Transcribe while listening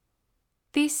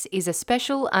This is a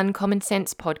special Uncommon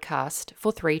Sense podcast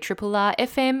for 3RRR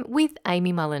FM with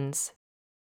Amy Mullins.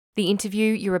 The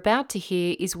interview you're about to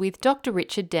hear is with Dr.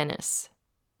 Richard Denniss.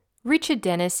 Richard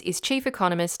Denniss is Chief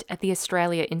Economist at the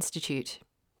Australia Institute.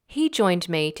 He joined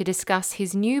me to discuss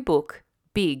his new book,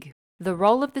 Big: The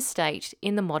Role of the State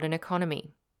in the Modern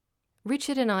Economy.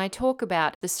 Richard and I talk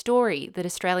about the story that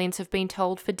Australians have been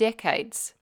told for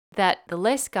decades, that the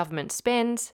less government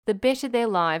spends, the better their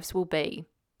lives will be.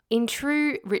 In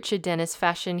true Richard Denniss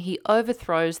fashion, he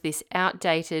overthrows this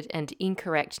outdated and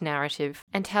incorrect narrative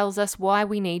and tells us why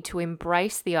we need to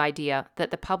embrace the idea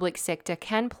that the public sector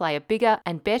can play a bigger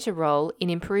and better role in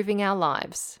improving our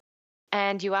lives.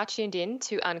 And you are tuned in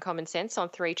to Uncommon Sense on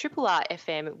 3RRR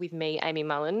FM with me, Amy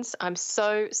Mullins. I'm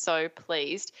so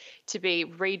pleased to be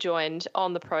rejoined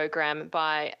on the program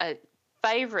by a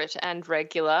favourite and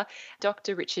regular,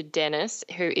 Dr. Richard Denniss,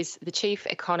 who is the Chief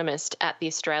Economist at the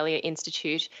Australia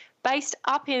Institute, based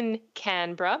up in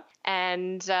Canberra.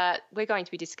 And we're going to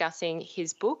be discussing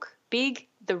his book, Big: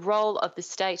 The Role of the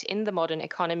State in the Modern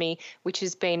Economy, which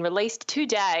has been released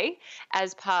today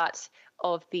as part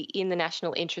of the In the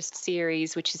National Interest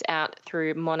series, which is out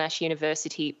through Monash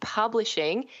University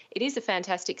Publishing. It is a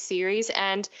fantastic series,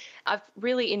 and I've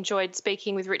really enjoyed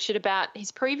speaking with Richard about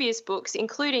his previous books,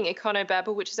 including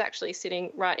Econobabble, which is actually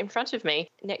sitting right in front of me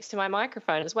next to my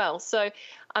microphone as well. So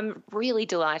I'm really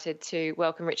delighted to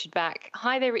welcome Richard back.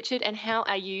 Hi there, Richard, and how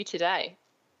are you today?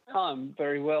 I'm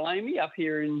very well, Amy, up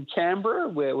here in Canberra,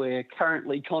 where we're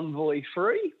currently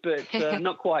convoy-free, but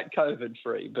not quite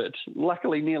COVID-free. But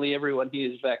luckily, nearly everyone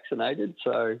here is vaccinated,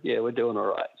 so, yeah, we're doing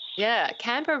all right. Yeah,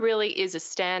 Canberra really is a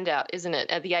standout, isn't it,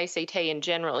 at the ACT in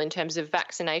general, in terms of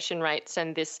vaccination rates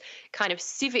and this kind of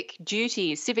civic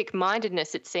duty,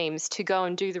 civic-mindedness, it seems, to go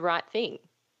and do the right thing.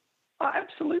 Oh,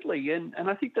 absolutely, and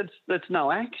I think that's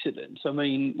no accident. I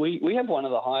mean, we have one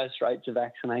of the highest rates of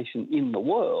vaccination in the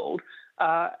world,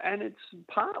 and it's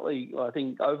partly, I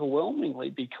think,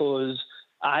 overwhelmingly because,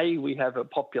 A, we have a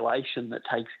population that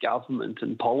takes government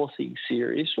and policy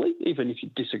seriously, even if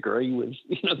you disagree with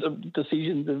the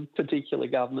decisions of particular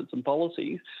governments and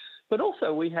policies. But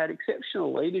also we had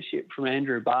exceptional leadership from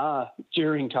Andrew Barr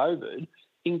during COVID,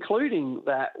 including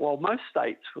that while most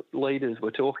states' leaders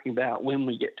were talking about when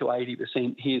we get to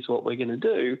 80%, here's what we're going to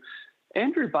do,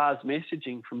 Andrew Barr's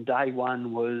messaging from day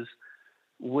one was,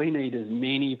 we need as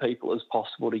many people as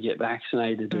possible to get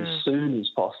vaccinated as soon as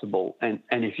possible. And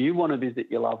if you want to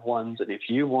visit your loved ones and if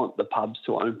you want the pubs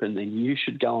to open, then you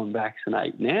should go and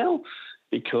vaccinate now,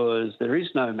 because there is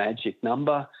no magic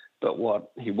number. But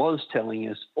what he was telling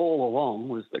us all along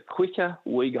was the quicker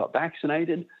we got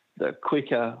vaccinated, the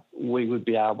quicker we would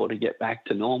be able to get back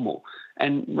to normal.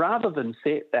 And rather than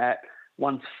set that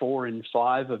once 4 in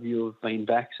 5 of you have been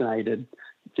vaccinated,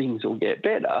 things will get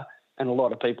better, and a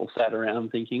lot of people sat around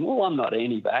thinking, well, I'm not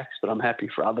anti-vax, but I'm happy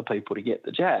for other people to get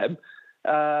the jab.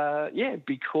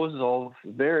 Because of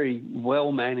very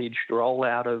well-managed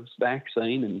rollout of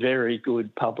vaccine and very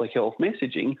good public health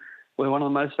messaging, we're one of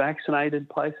the most vaccinated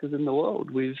places in the world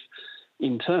with,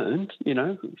 in turn,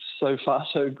 so far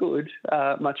so good,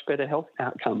 much better health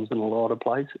outcomes than a lot of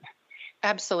places.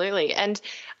 Absolutely. And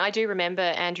I do remember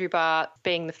Andrew Barr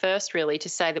being the first really to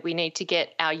say that we need to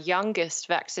get our youngest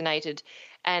vaccinated.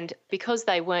 And because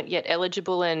they weren't yet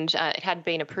eligible and it hadn't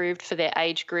been approved for their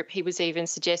age group, he was even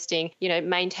suggesting,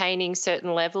 maintaining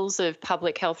certain levels of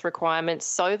public health requirements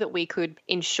so that we could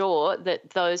ensure that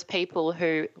those people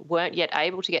who weren't yet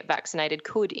able to get vaccinated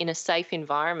could in a safe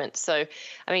environment. So,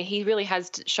 I mean, he really has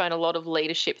shown a lot of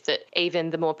leadership that even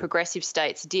the more progressive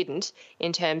states didn't,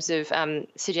 in terms of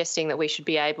suggesting that we should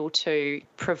be able to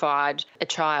provide a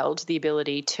child the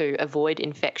ability to avoid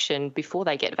infection before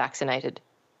they get vaccinated.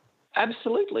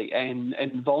 Absolutely, and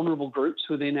vulnerable groups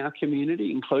within our community,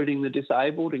 including the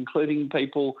disabled, including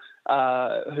people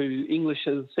who English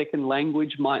as a second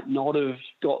language might not have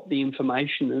got the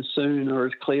information as soon or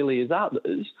as clearly as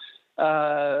others.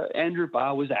 Andrew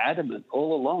Barr was adamant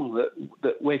all along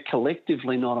that we're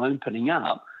collectively not opening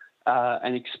up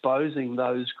and exposing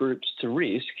those groups to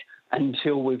risk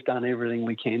until we've done everything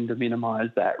we can to minimise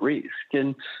that risk.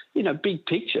 And, big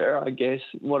picture, I guess,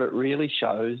 what it really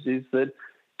shows is that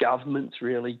governments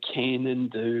really can and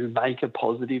do make a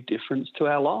positive difference to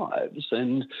our lives.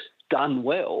 And done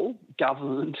well,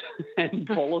 government and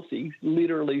policies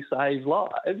literally save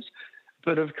lives.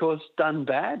 But, of course, done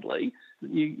badly,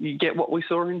 you get what we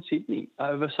saw in Sydney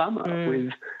over summer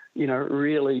with,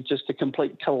 really just a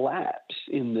complete collapse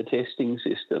in the testing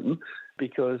system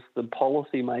because the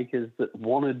policymakers that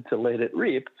wanted to let it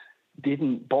rip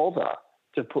didn't bother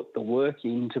to put the work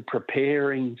into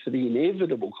preparing for the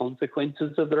inevitable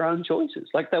consequences of their own choices.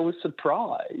 Like, they were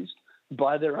surprised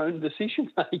by their own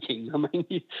decision making. I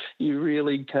mean, you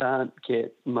really can't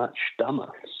get much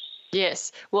dumber.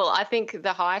 Yes. Well, I think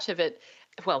the height of it,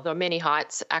 well, there are many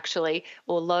heights actually,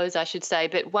 or lows, I should say,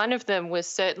 but one of them was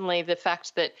certainly the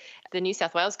fact that the New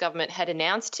South Wales government had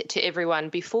announced to everyone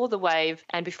before the wave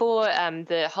and before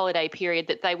the holiday period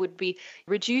that they would be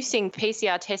reducing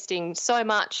PCR testing so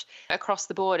much across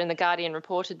the board. And The Guardian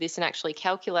reported this and actually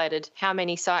calculated how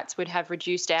many sites would have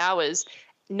reduced hours,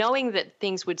 knowing that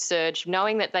things would surge,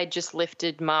 knowing that they'd just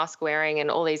lifted mask wearing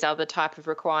and all these other type of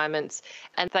requirements,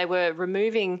 and they were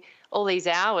removing all these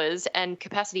hours and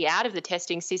capacity out of the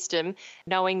testing system,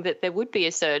 knowing that there would be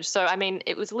a surge. So, I mean,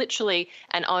 it was literally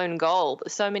an own goal.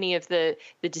 So many of the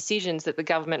decisions that the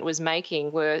government was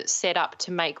making were set up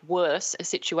to make worse a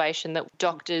situation that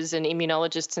doctors and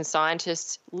immunologists and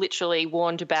scientists literally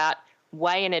warned about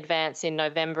way in advance in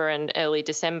November and early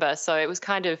December. So it was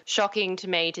kind of shocking to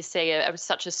me to see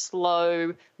such a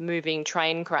slow-moving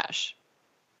train crash.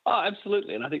 Oh,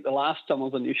 absolutely. And I think the last time I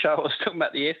was on your show, I was talking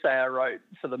about the essay I wrote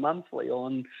for the Monthly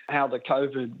on how the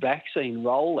COVID vaccine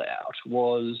rollout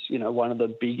was, one of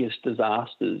the biggest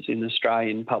disasters in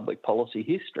Australian public policy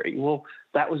history. Well,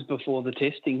 that was before the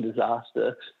testing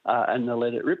disaster and the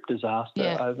Let It Rip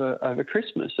disaster over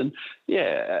Christmas. And,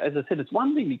 as I said, it's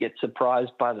one thing to get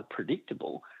surprised by the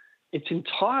predictable. It's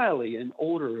entirely an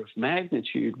order of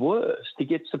magnitude worse to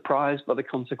get surprised by the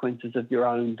consequences of your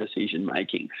own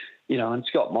decision-making. And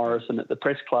Scott Morrison at the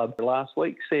Press Club last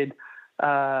week said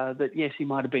that, yes, he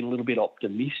might have been a little bit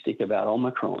optimistic about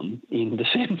Omicron in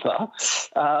December.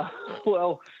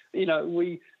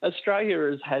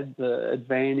 Australia has had the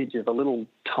advantage of a little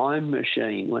time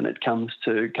machine when it comes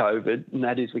to COVID, and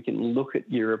that is we can look at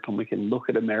Europe and we can look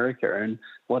at America, and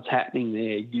what's happening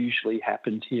there usually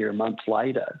happens here a month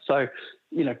later. So,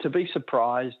 to be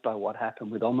surprised by what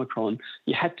happened with Omicron,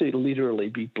 you had to literally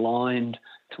be blind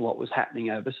to what was happening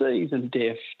overseas and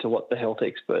deaf to what the health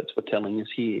experts were telling us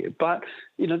here. But,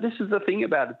 this is the thing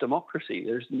about a democracy.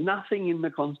 There's nothing in the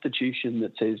Constitution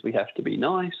that says we have to be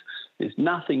nice. There's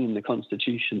nothing in the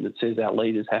Constitution that says our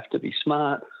leaders have to be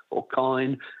smart or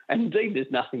kind. And indeed,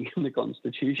 there's nothing in the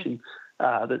Constitution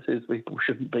that says people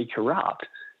shouldn't be corrupt.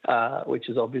 Which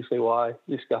is obviously why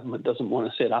this government doesn't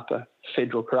want to set up a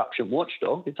federal corruption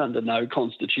watchdog. It's under no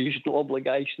constitutional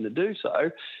obligation to do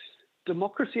so.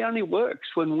 Democracy only works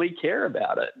when we care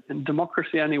about it, and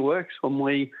democracy only works when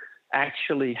we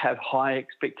actually have high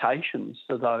expectations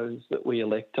for those that we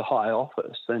elect to high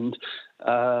office. And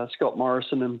Scott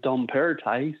Morrison and Dom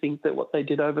Perrottet think that what they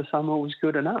did over summer was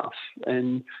good enough.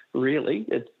 And really,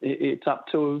 it's up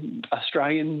to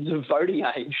Australians of voting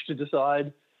age to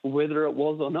decide whether it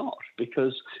was or not,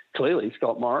 because clearly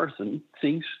Scott Morrison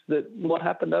thinks that what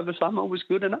happened over summer was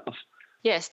good enough.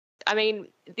 Yes. I mean,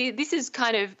 this is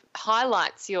kind of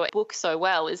highlights your book so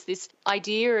well, is this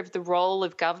idea of the role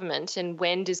of government and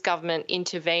when does government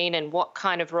intervene and what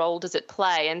kind of role does it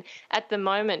play. And at the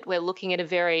moment, we're looking at a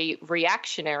very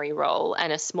reactionary role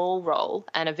and a small role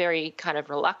and a very kind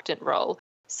of reluctant role.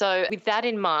 So with that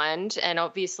in mind, and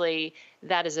obviously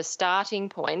that as a starting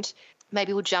point,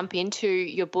 maybe we'll jump into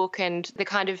your book and the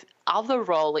kind of other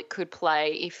role it could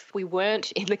play if we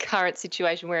weren't in the current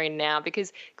situation we're in now,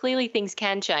 because clearly things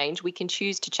can change. We can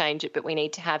choose to change it, but we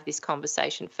need to have this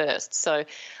conversation first. So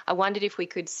I wondered if we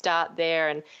could start there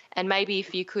and maybe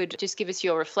if you could just give us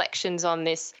your reflections on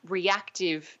this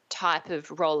reactive type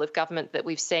of role of government that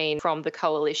we've seen from the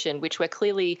coalition, which we're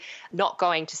clearly not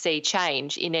going to see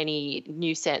change in any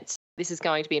new sense. This is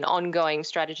going to be an ongoing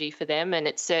strategy for them, and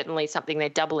it's certainly something they're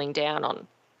doubling down on.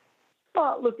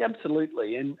 Oh, look,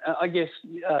 absolutely. And I guess,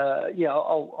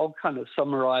 I'll kind of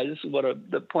summarise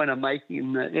the point I'm making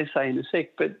in the essay in a sec.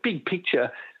 But big picture,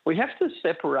 we have to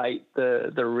separate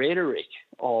the rhetoric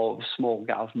of small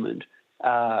government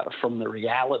from the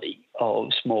reality of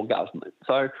small government.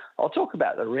 So I'll talk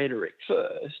about the rhetoric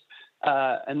first,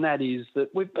 and that is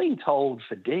that we've been told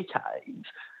for decades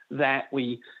that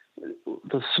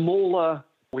the smaller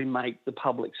we make the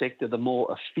public sector, the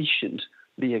more efficient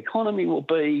the economy will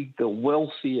be, the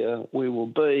wealthier we will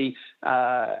be,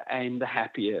 and the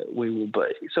happier we will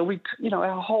be. So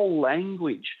our whole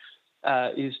language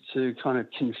is to kind of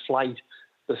conflate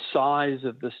the size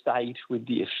of the state with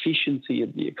the efficiency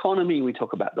of the economy. We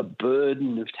talk about the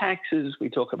burden of taxes. We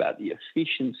talk about the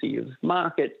efficiency of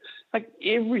market. Like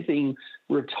everything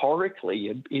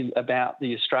rhetorically about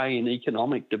the Australian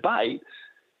economic debate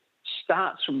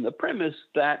starts from the premise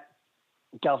that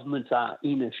governments are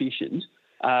inefficient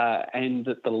and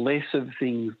that the less of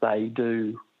things they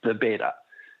do, the better.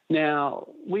 Now,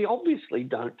 we obviously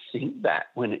don't think that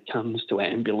when it comes to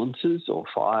ambulances or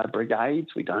fire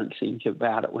brigades. We don't think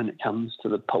about it when it comes to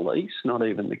the police. Not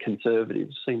even the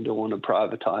Conservatives seem to want to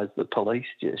privatise the police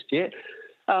just yet.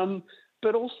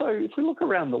 But also, if we look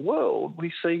around the world,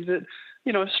 we see that,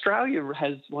 Australia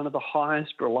has one of the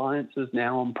highest reliances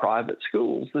now on private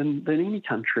schools than any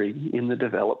country in the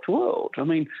developed world. I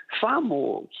mean, far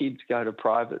more kids go to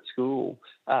private school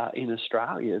in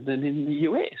Australia than in the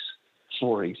US,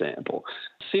 for example.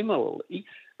 Similarly,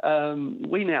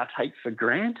 we now take for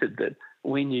granted that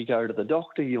when you go to the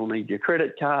doctor, you'll need your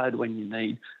credit card. When you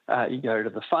go to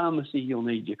the pharmacy, you'll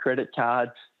need your credit card.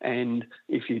 And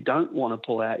if you don't want to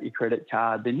pull out your credit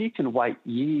card, then you can wait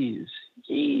years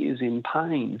in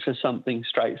pain for something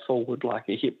straightforward like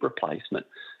a hip replacement.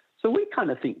 So we kind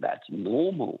of think that's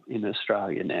normal in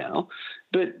Australia now.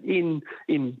 But in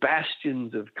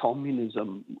bastions of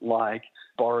communism like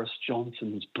Boris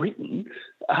Johnson's Britain,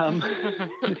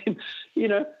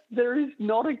 there is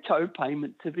not a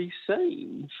co-payment to be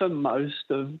seen for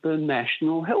most of the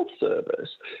National Health Service.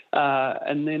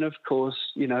 And then, of course,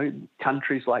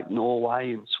 countries like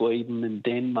Norway and Sweden and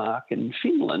Denmark and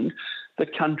Finland, the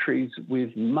countries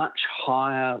with much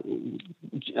higher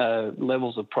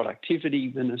levels of productivity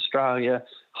than Australia,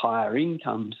 higher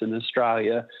incomes than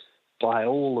Australia, by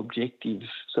all objective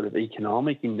sort of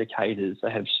economic indicators, they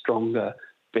have stronger,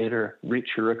 better,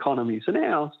 richer economies than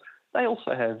ours. They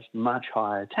also have much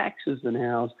higher taxes than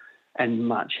ours and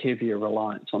much heavier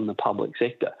reliance on the public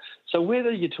sector. So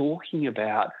whether you're talking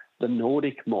about the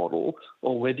Nordic model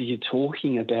or whether you're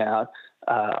talking about,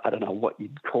 I don't know what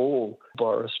you'd call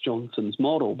Boris Johnson's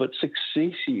model, but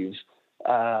successive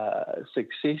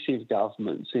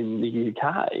governments in the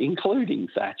UK, including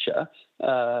Thatcher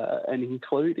and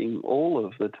including all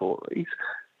of the Tories,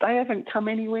 they haven't come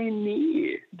anywhere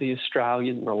near the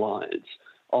Australian reliance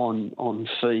on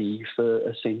fee for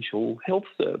essential health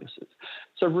services.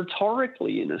 So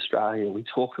rhetorically in Australia, we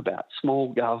talk about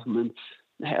small government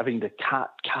having to cut.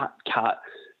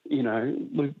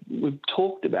 We've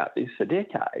talked about this for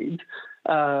decades.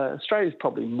 Australia's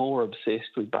probably more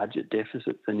obsessed with budget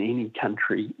deficits than any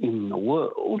country in the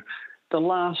world. The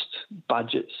last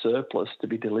budget surplus to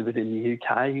be delivered in the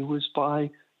UK was by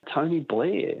Tony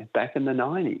Blair back in the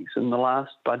 90s, and the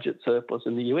last budget surplus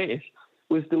in the US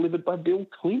was delivered by Bill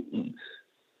Clinton,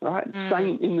 right?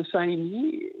 In the same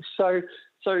year. So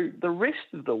the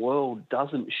rest of the world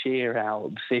doesn't share our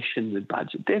obsession with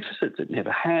budget deficits. It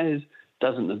never has.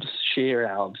 Doesn't share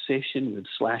our obsession with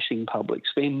slashing public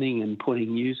spending and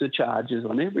putting user charges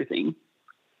on everything.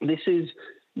 This is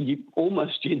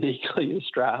almost uniquely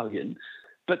Australian.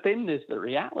 But then there's the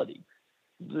reality.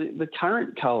 The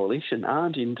current coalition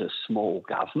aren't into small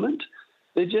government.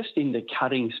 They're just into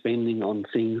cutting spending on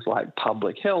things like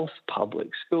public health, public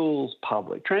schools,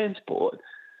 public transport.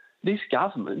 This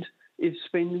government is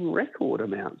spending record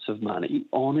amounts of money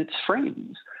on its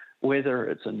friends, whether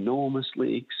it's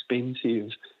enormously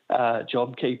expensive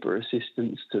JobKeeper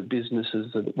assistance to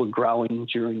businesses that were growing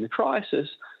during the crisis,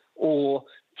 or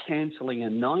cancelling a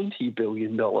 $90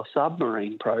 billion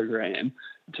submarine program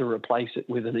to replace it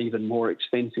with an even more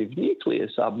expensive nuclear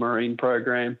submarine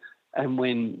program. And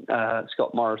when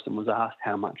Scott Morrison was asked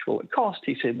how much will it cost,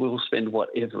 he said, we'll spend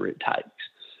whatever it takes.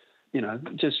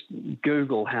 Just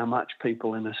Google how much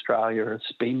people in Australia are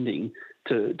spending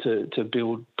to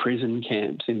build prison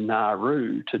camps in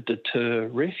Nauru to deter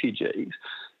refugees.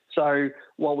 So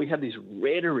while we have this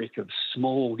rhetoric of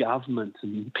small government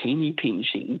and penny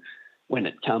pinching when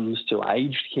it comes to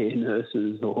aged care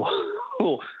nurses or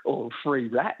free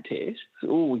rat tests,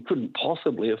 we couldn't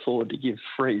possibly afford to give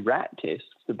free rat tests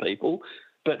to people,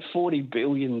 but $40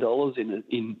 billion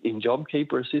in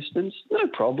JobKeeper assistance, no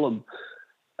problem.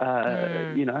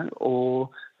 Or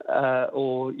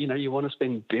you want to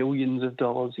spend billions of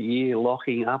dollars a year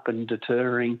locking up and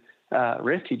deterring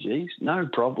refugees, no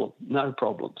problem.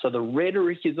 So the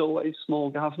rhetoric is always small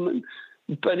government,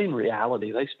 but in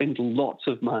reality, they spend lots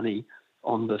of money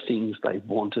on the things they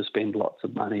want to spend lots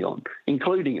of money on,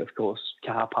 including, of course,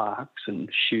 car parks and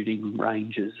shooting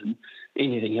ranges and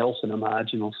anything else in a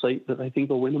marginal seat that they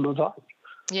think will win them a vote.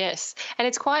 Yes. And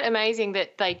it's quite amazing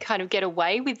that they kind of get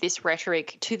away with this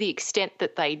rhetoric to the extent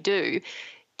that they do,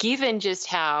 given just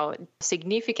how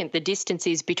significant the distance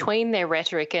is between their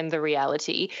rhetoric and the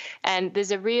reality. And there's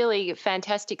a really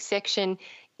fantastic section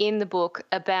in the book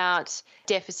about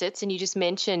deficits, and you just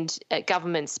mentioned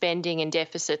government spending and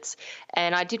deficits.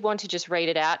 And I did want to just read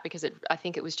it out because I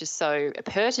think it was just so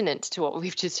pertinent to what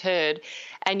we've just heard.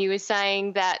 And you were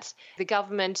saying that the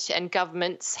government and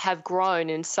governments have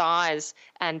grown in size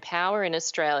and power in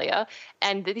Australia,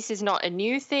 and that this is not a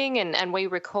new thing. And we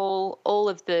recall all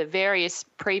of the various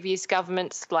previous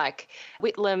governments like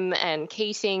Whitlam and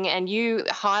Keating, and you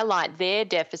highlight their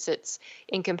deficits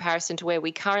in comparison to where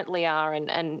we currently are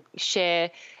and share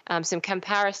some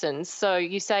comparisons. So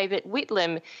you say that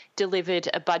Whitlam delivered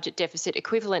a budget deficit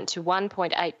equivalent to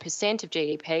 1.8% of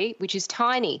GDP, which is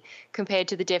tiny compared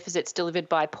to the deficits delivered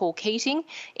by Paul Keating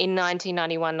in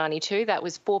 1991-92. That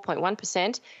was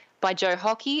 4.1%, by Joe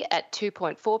Hockey at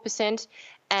 2.4%,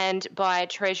 and by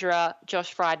Treasurer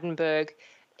Josh Frydenberg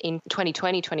in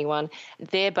 2020-21.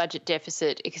 Their budget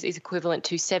deficit is equivalent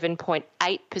to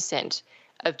 7.8%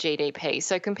 of GDP.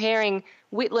 So comparing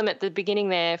Whitlam at the beginning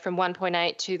there from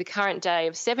 1.8 to the current day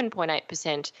of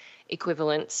 7.8%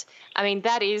 equivalence, I mean,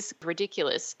 that is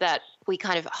ridiculous that we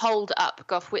kind of hold up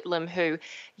Gough Whitlam, who,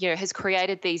 has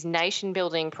created these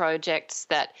nation-building projects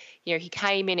that, he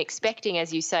came in expecting,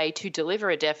 as you say, to deliver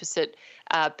a deficit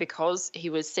because he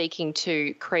was seeking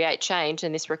to create change,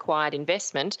 and this required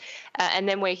investment. And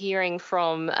then we're hearing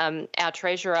from our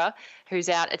Treasurer, who's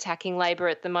out attacking Labor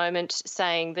at the moment,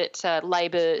 saying that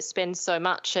Labor spends so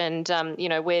much and,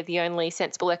 we're the only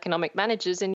sensible economic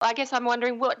managers. And I guess I'm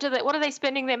wondering, what are they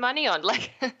spending their money on?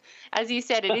 Like, as you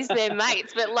said, it is their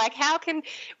mates, but like, how can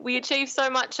we achieve so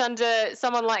much under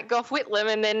someone like Gough Whitlam,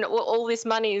 and then all this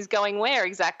money is going where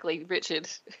exactly, Richard?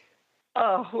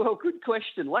 Oh, well, good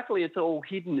question. Luckily, it's all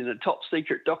hidden in a top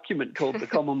secret document called the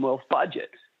Commonwealth Budget.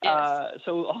 Yes.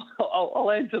 So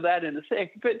I'll answer that in a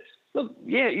sec. But look,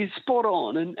 yeah, you're spot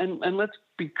on. And let's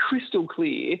be crystal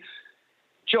clear.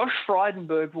 Josh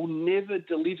Frydenberg will never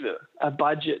deliver a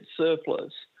budget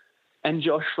surplus, and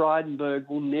Josh Frydenberg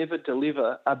will never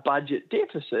deliver a budget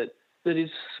deficit that is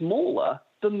smaller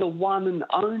than the one and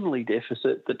only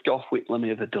deficit that Gough Whitlam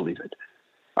ever delivered.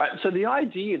 All right, so the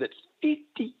idea that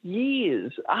 50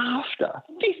 years after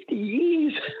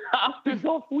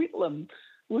Gough Whitlam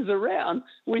was around,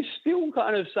 we're still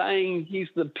kind of saying he's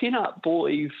the pin-up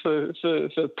boy for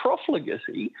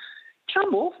profligacy.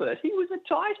 Come off it. He was a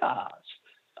tight ass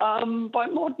by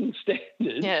modern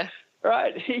standards. Yeah.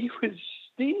 Right? He was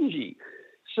stingy.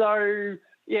 So,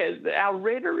 yeah, our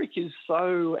rhetoric is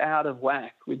so out of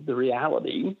whack with the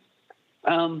reality.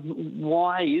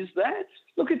 Why is that?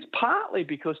 Look, it's partly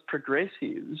because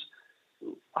progressives,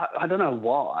 I don't know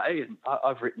why, and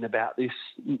I've written about this,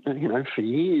 for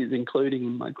years, including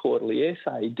in my quarterly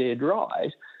essay, Dead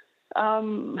Right.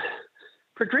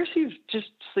 Progressives just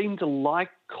seem to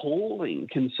like calling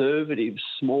conservatives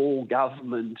small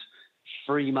government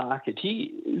free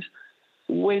marketeers,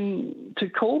 when to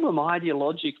call them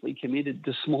ideologically committed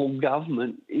to small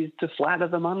government is to flatter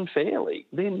them unfairly.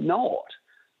 They're not.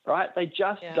 Right? They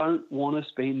just don't want to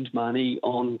spend money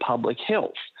on public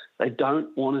health. They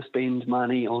don't want to spend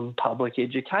money on public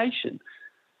education.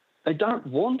 They don't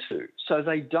want to, so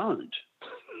they don't.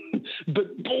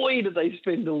 But boy, do they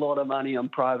spend a lot of money on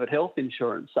private health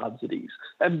insurance subsidies.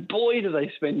 And boy, do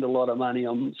they spend a lot of money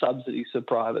on subsidies for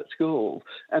private schools.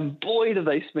 And boy, do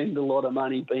they spend a lot of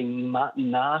money being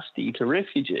nasty to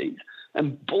refugees.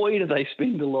 And boy, do they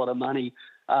spend a lot of money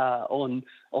on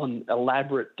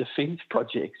elaborate defence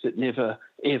projects that never,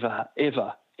 ever,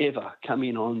 ever, ever come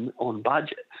in on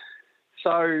budget.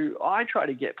 So I try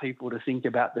to get people to think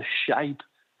about the shape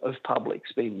of public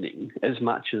spending as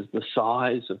much as the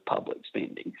size of public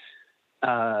spending.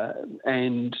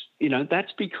 And,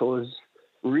 that's because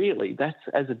really that's,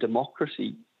 as a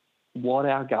democracy, what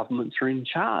our governments are in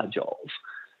charge of.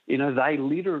 They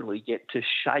literally get to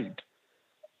shape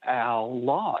our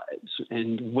lives.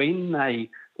 And when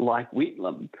they, like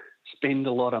Whitlam, spend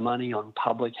a lot of money on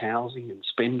public housing and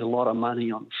spend a lot of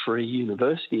money on free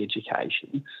university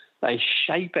education, they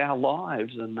shape our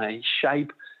lives and they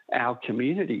shape our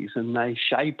communities and they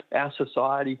shape our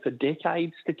society for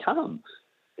decades to come,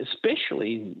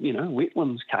 especially in,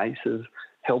 Whitlam's case of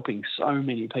helping so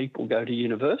many people go to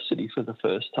university for the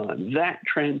first time. That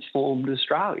transformed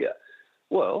Australia.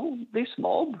 Well, this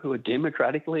mob, who are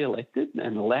democratically elected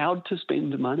and allowed to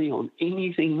spend money on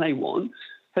anything they want,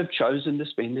 have chosen to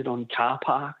spend it on car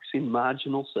parks in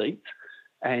marginal seats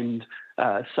and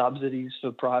subsidies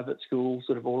for private schools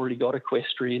that have already got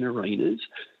equestrian arenas.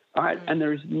 All right, and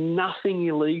there is nothing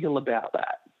illegal about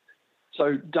that.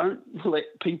 So don't let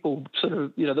people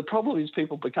the problem is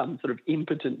people become sort of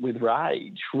impotent with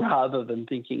rage rather than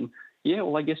thinking,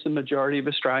 I guess the majority of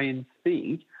Australians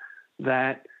think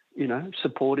that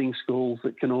supporting schools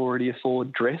that can already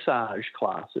afford dressage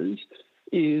classes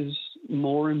is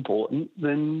more important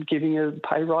than giving a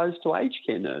pay rise to aged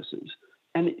care nurses.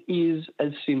 And it is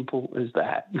as simple as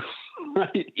that.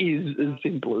 It is as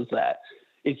simple as that.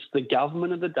 It's the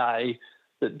government of the day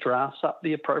that drafts up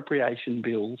the appropriation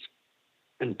bills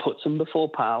and puts them before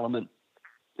Parliament,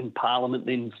 and Parliament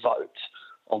then votes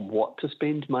on what to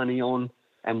spend money on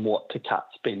and what to cut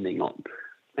spending on.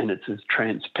 And it's as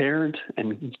transparent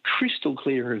and crystal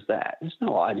clear as that. There's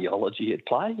no ideology at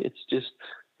play. It's just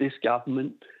this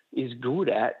government is good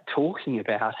at talking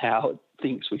about how it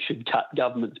thinks we should cut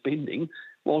government spending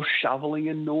while shoveling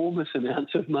enormous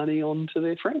amounts of money onto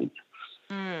their friends.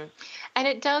 And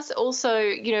it does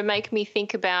also, make me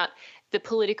think about the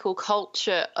political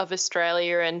culture of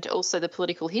Australia and also the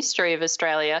political history of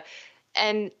Australia.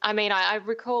 And I mean, I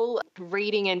recall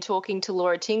reading and talking to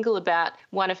Laura Tingle about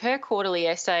one of her quarterly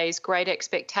essays, Great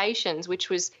Expectations, which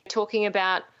was talking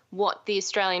about what the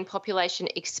Australian population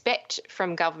expect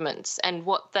from governments and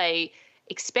what they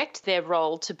expect their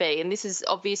role to be. And this is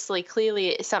obviously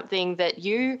clearly something that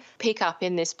you pick up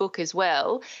in this book as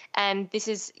well. And this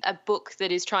is a book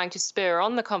that is trying to spur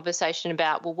on the conversation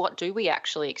about, well, what do we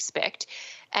actually expect?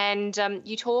 And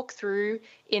you talk through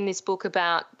in this book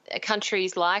about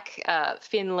countries like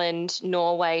Finland,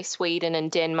 Norway, Sweden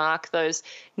and Denmark, those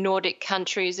Nordic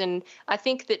countries. And I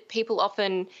think that people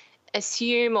often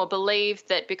assume or believe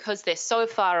that because they're so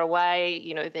far away,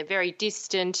 they're very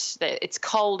distant, it's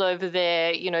cold over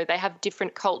there, they have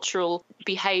different cultural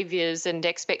behaviours and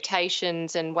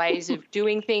expectations and ways of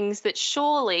doing things, that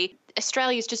surely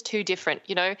Australia is just too different.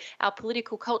 Our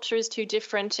political culture is too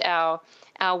different. Our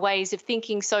ways of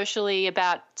thinking socially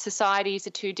about societies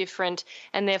are too different,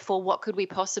 and therefore what could we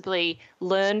possibly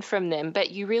learn from them?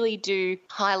 But you really do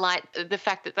highlight the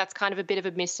fact that that's kind of a bit of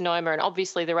a misnomer, and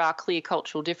obviously there are clear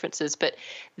cultural differences, but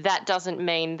that doesn't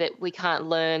mean that we can't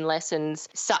learn lessons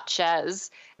such as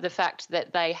the fact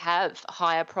that they have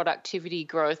higher productivity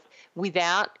growth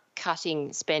without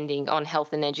cutting spending on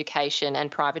health and education and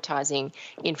privatising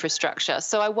infrastructure.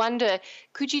 So I wonder,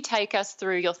 could you take us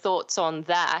through your thoughts on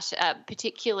that,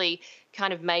 particularly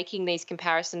kind of making these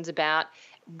comparisons about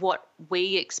what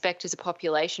we expect as a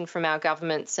population from our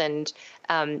governments and,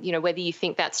 whether you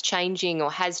think that's changing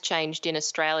or has changed in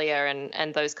Australia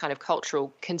and those kind of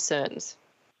cultural concerns?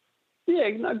 Yeah,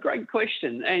 no, great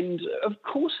question. And of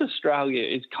course, Australia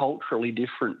is culturally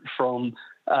different from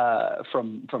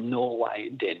Norway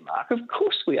and Denmark. Of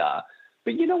course we are.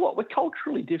 But you know what? We're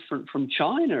culturally different from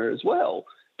China as well.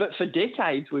 But for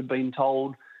decades, we've been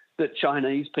told that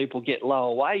Chinese people get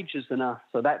lower wages than us,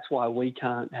 so that's why we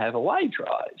can't have a wage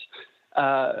rise.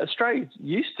 Australia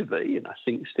used to be, and I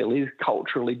think still is,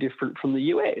 culturally different from the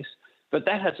US. But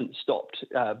that hasn't stopped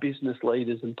business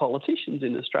leaders and politicians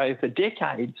in Australia for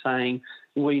decades saying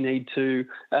we need to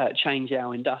change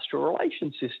our industrial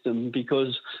relations system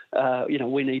because,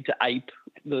 we need to ape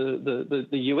the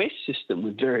US system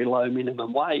with very low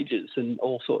minimum wages and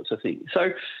all sorts of things.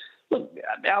 So, look,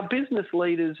 our business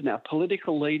leaders and our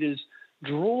political leaders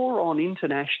draw on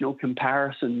international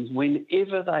comparisons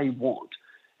whenever they want.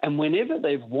 And whenever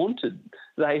they've wanted,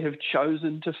 they have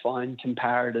chosen to find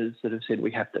comparators that have said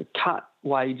we have to cut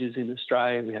wages in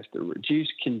Australia, we have to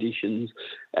reduce conditions,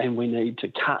 and we need to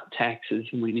cut taxes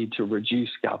and we need to reduce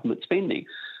government spending.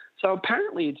 So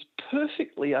apparently it's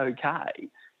perfectly okay,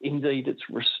 indeed it's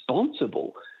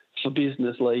responsible for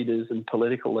business leaders and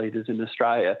political leaders in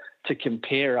Australia to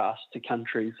compare us to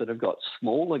countries that have got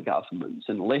smaller governments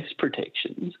and less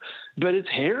protections. But it's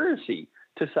heresy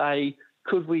to say,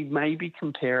 could we maybe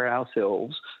compare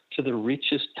ourselves to the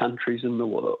richest countries in the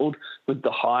world with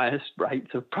the highest rates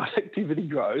of productivity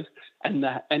growth and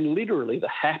literally the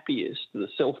happiest, the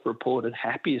self-reported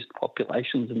happiest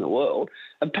populations in the world?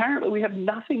 Apparently we have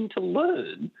nothing to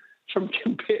learn from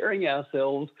comparing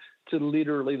ourselves to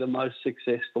literally the most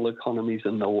successful economies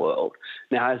in the world.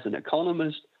 Now, as an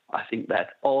economist, I think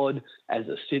that's odd. As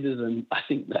a citizen, I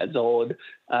think that's odd.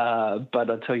 But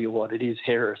I tell you what, it is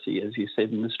heresy, as you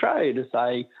said, in Australia to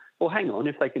say, well, hang on,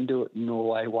 if they can do it in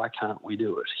Norway, why can't we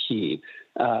do it here?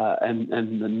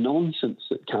 And the nonsense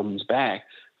that comes back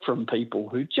from people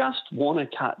who just want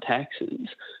to cut taxes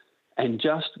and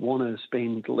just want to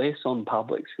spend less on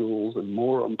public schools and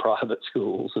more on private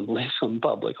schools and less on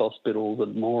public hospitals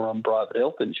and more on private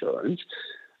health insurance,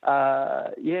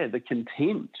 the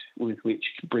contempt with which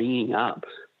bringing up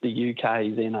the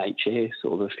UK's NHS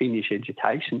or the Finnish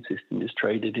education system is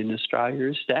treated in Australia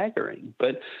is staggering.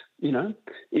 But,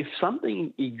 if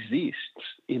something exists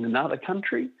in another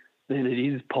country, then it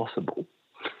is possible.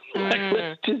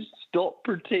 Let's just stop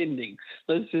pretending.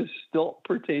 Let's just stop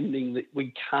pretending that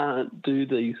we can't do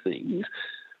these things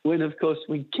when, of course,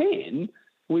 we can.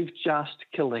 We've just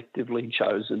collectively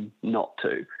chosen not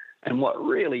to. And what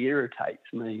really irritates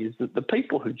me is that the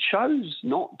people who chose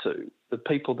not to, the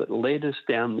people that led us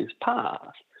down this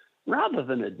path, rather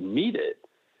than admit it,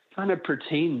 kind of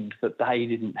pretend that they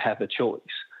didn't have a choice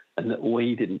and that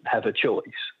we didn't have a choice.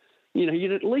 You know,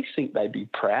 you'd at least think they'd be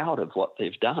proud of what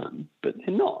they've done, but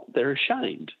they're not. They're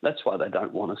ashamed. That's why they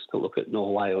don't want us to look at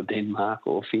Norway or Denmark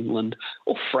or Finland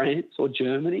or France or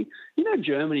Germany. You know,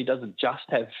 Germany doesn't just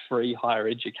have free higher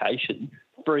education,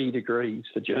 free degrees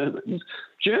for Germans.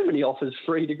 Germany offers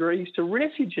free degrees to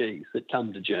refugees that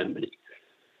come to Germany.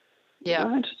 Yeah.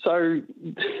 Right? So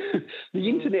the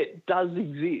internet does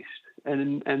exist,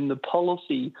 and the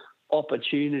policy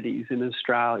opportunities in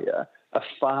Australia are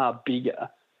far bigger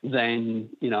than,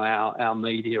 you know, our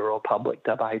media or public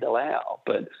debate allow.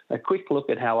 But a quick look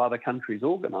at how other countries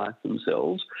organise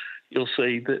themselves, you'll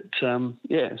see that,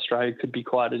 Australia could be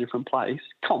quite a different place,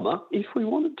 if we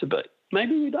want it to be.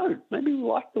 Maybe we don't. Maybe we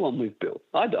like the one we've built.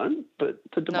 I don't, but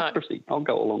it's a democracy. No. I'll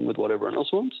go along with what everyone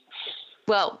else wants.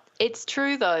 Well, it's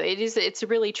true, though. It's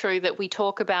really true that we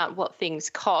talk about what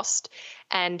things cost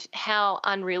and how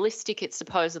unrealistic it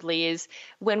supposedly is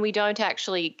when we don't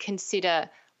actually consider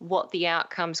what the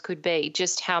outcomes could be,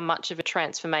 just how much of a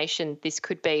transformation this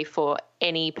could be for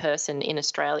any person in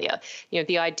Australia. You know,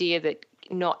 the idea that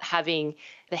not having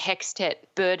the HECSTET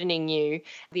burdening you,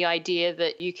 the idea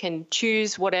that you can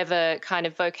choose whatever kind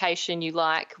of vocation you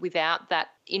like without that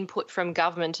input from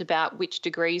government about which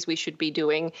degrees we should be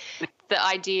doing, the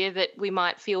idea that we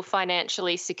might feel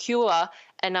financially secure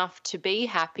enough to be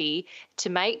happy, to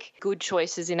make good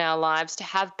choices in our lives, to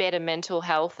have better mental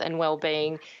health and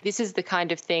well-being. This is the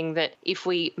kind of thing that if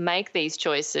we make these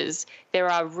choices, there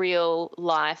are real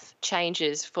life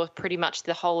changes for pretty much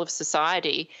the whole of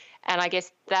society. And I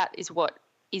guess that is what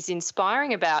is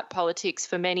inspiring about politics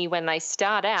for many when they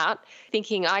start out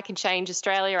thinking, I can change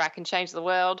Australia, I can change the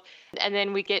world. And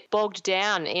then we get bogged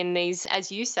down in these,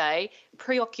 as you say,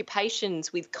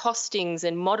 preoccupations with costings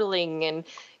and modelling and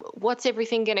what's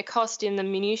everything going to cost in the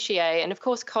minutiae. And of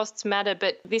course, costs matter,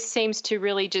 but this seems to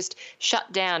really just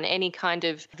shut down any kind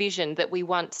of vision that we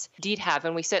once did have.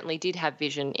 And we certainly did have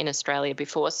vision in Australia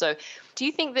before. So do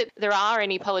you think that there are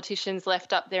any politicians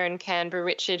left up there in Canberra,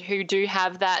 Richard, who do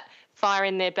have that fire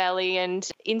in their belly and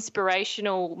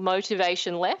inspirational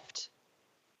motivation left?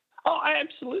 Oh,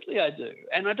 absolutely I do.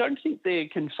 And I don't think they're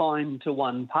confined to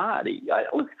one party.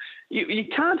 Look, you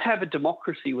can't have a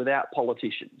democracy without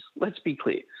politicians. Let's be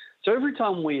clear. So every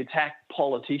time we attack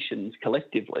politicians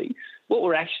collectively, what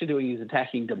we're actually doing is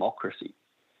attacking democracy,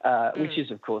 which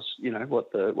is, of course, you know,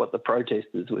 what the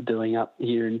protesters were doing up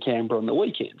here in Canberra on the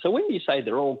weekend. So when you say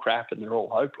they're all crap and they're all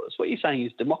hopeless, what you're saying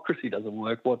is democracy doesn't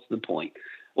work. What's the point?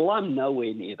 Well, I'm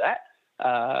nowhere near that.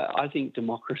 I think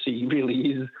democracy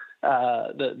really is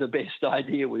the best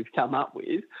idea we've come up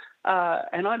with.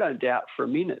 And I don't doubt for a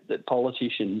minute that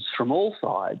politicians from all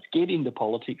sides get into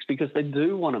politics because they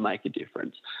do want to make a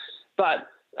difference. But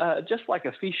just like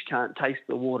a fish can't taste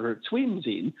the water it swims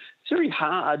in, it's very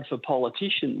hard for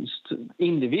politicians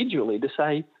individually to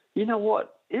say, you know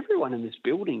what, everyone in this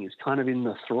building is kind of in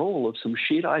the thrall of some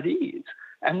shit ideas.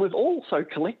 And we're all so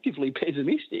collectively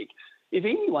pessimistic. If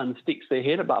anyone sticks their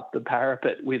head above the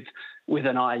parapet with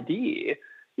an idea,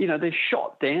 you know, they're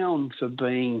shot down for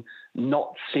being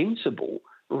not sensible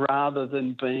rather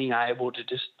than being able to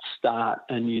just start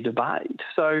a new debate.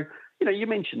 So, you know, you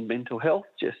mentioned mental health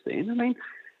just then. I mean,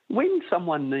 when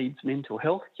someone needs mental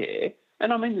health care,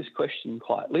 and I mean this question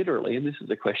quite literally, and this is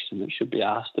a question that should be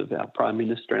asked of our Prime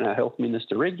Minister and our Health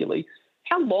Minister regularly,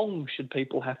 how long should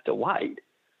people have to wait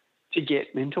to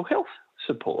get mental health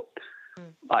support?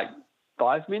 Like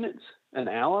 5 minutes, an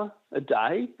hour, a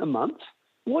day, a month?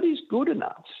 What is good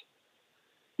enough?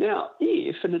 Now,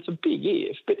 if, and it's a big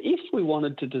if, but if we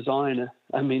wanted to design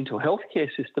a mental health care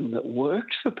system that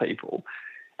worked for people,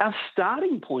 our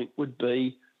starting point would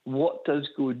be, what does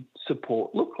good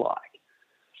support look like?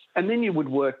 And then you would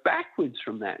work backwards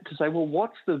from that to say, well,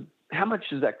 how much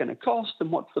is that going to cost and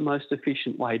what's the most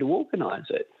efficient way to organise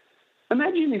it?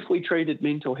 Imagine if we treated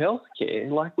mental health care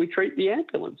like we treat the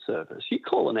ambulance service. You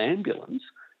call an ambulance,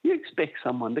 you expect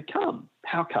someone to come.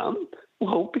 How come?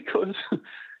 Well, because,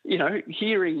 you know,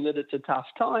 hearing that it's a tough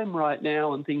time right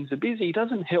now and things are busy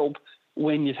doesn't help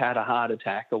when you've had a heart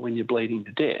attack or when you're bleeding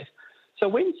to death. So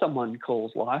when someone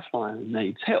calls Lifeline and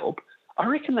needs help, I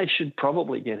reckon they should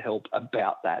probably get help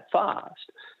about that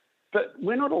fast. But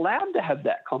we're not allowed to have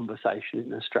that conversation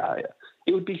in Australia.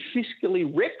 It would be fiscally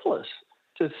reckless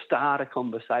to start a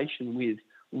conversation with,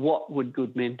 what would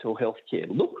good mental health care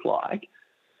look like,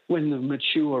 when the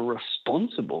mature,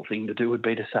 responsible thing to do would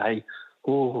be to say,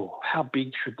 oh, how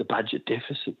big should the budget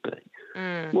deficit be?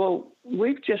 Well,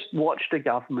 we've just watched a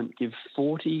government give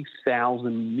 $40,000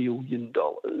 million,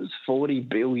 $40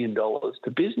 billion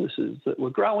to businesses that were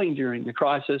growing during the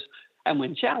crisis, and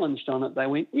when challenged on it, they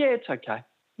went, yeah, it's okay,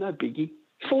 no biggie.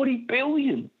 $40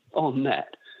 billion on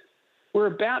that. We're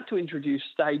about to introduce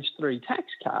stage 3 tax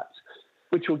cuts,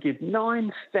 which will give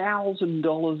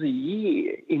 $9,000 a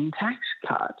year in tax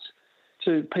cuts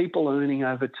to people earning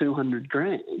over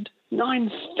 $200,000.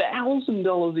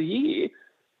 $9,000 a year,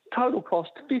 total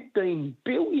cost $15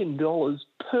 billion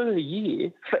per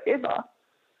year forever.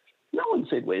 No one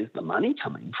said where's the money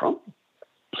coming from.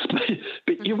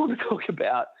 But you want to talk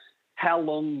about how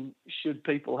long should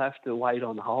people have to wait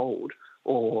on hold,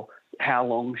 or how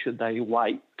long should they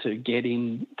wait to get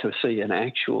in to see an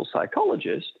actual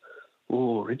psychologist?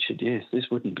 Oh, Richard, yes, this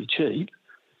wouldn't be cheap.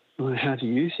 Well, how do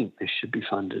you think this should be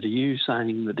funded? Are you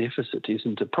saying the deficit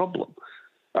isn't a problem?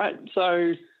 Right,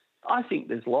 so I think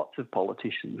there's lots of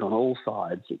politicians on all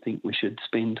sides that think we should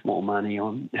spend more money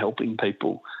on helping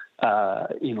people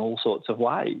in all sorts of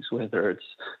ways, whether it's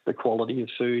the quality of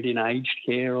food in aged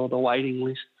care or the waiting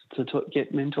lists to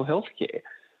get mental health care.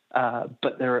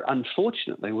 But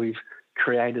unfortunately, we've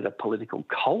created a political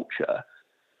culture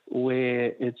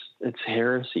where it's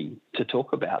heresy to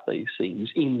talk about these things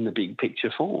in the big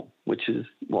picture form, which is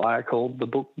why I called the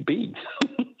book Big.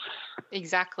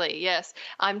 Exactly, yes.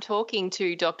 I'm talking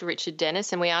to Dr. Richard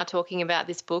Denniss, and we are talking about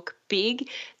this book, Big,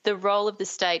 The Role of the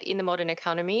State in the Modern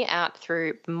Economy, out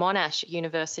through Monash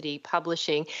University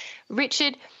Publishing.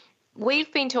 Richard,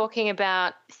 we've been talking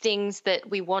about things that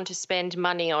we want to spend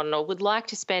money on or would like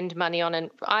to spend money on,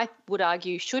 and I would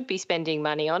argue should be spending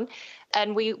money on.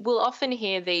 And we will often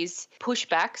hear these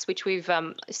pushbacks, which we've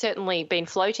certainly been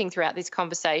floating throughout this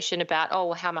conversation about, oh,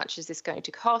 well, how much is this going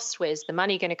to cost? Where's the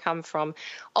money going to come from?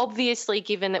 Obviously,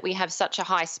 given that we have such a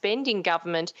high spending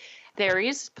government, there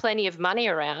is plenty of money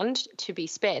around to be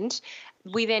spent.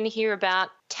 We then hear about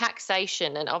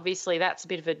taxation, and obviously that's a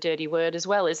bit of a dirty word as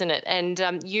well, isn't it?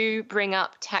 And you bring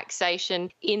up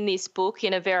taxation in this book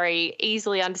in a very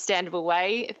easily understandable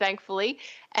way, thankfully,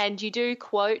 and you do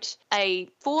quote a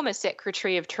former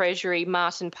Secretary of Treasury,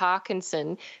 Martin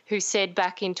Parkinson, who said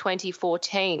back in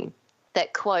 2014,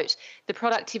 that, quote, the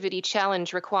productivity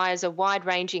challenge requires a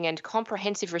wide-ranging and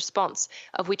comprehensive response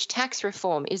of which tax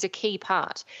reform is a key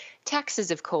part. Taxes,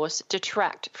 of course,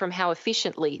 detract from how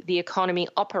efficiently the economy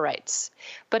operates.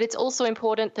 But it's also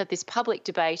important that this public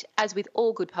debate, as with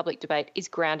all good public debate, is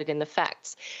grounded in the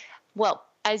facts. Well,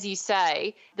 as you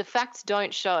say, the facts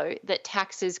don't show that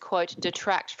taxes, quote,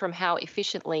 detract from how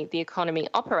efficiently the economy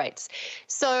operates.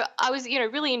 So I was,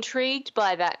 really intrigued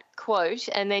by that quote,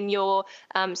 and then your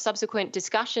subsequent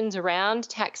discussions around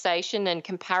taxation and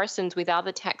comparisons with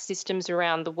other tax systems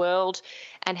around the world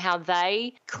and how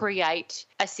they create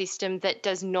a system that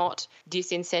does not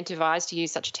disincentivize, to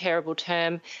use such a terrible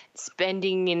term,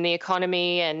 spending in the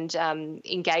economy and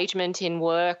engagement in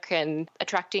work and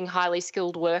attracting highly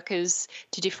skilled workers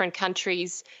to different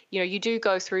countries. You do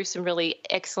go through some really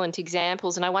excellent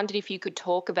examples, and I wondered if you could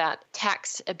talk about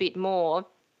tax a bit more.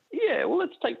 Yeah, well,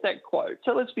 let's take that quote.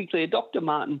 So let's be clear, Dr.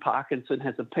 Martin Parkinson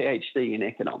has a PhD in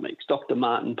economics. Dr.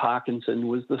 Martin Parkinson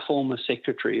was the former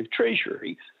Secretary of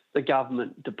Treasury, the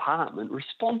government department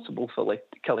responsible for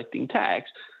collecting tax.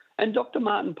 And Dr.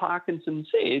 Martin Parkinson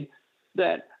said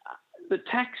that the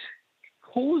tax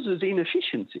causes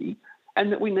inefficiency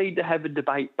and that we need to have a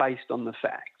debate based on the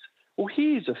facts. Well,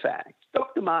 here's a fact.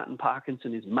 Dr. Martin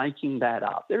Parkinson is making that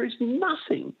up. There is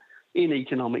nothing in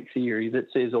economic theory that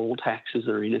says all taxes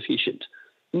are inefficient.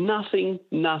 Nothing.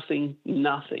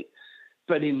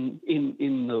 But in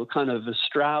the kind of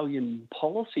Australian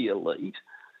policy elite,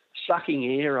 sucking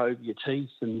air over your teeth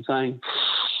and saying,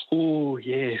 oh,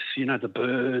 yes, the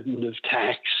burden of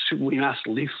tax, we must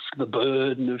lift the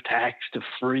burden of tax to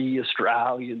free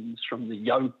Australians from the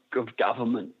yoke of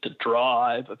government to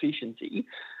drive efficiency.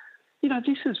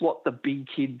 This is what the big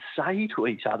kids say to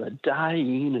each other day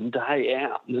in and day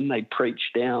out, and then they preach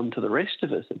down to the rest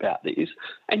of us about this.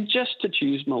 And just to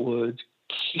choose my words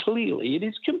clearly, it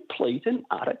is complete and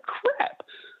utter crap.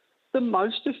 The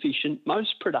most efficient,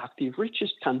 most productive,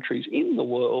 richest countries in the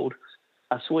world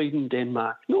are Sweden,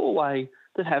 Denmark, Norway,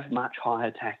 that have much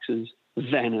higher taxes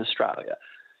than Australia.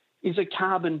 Is a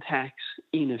carbon tax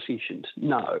inefficient?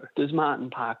 No. Does Martin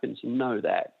Parkinson know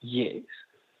that? Yes.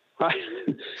 Right?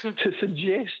 To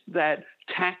suggest that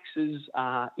taxes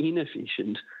are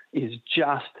inefficient is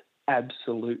just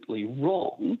absolutely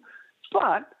wrong,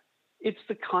 but it's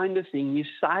the kind of thing you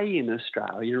say in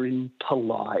Australia in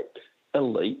polite,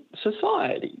 elite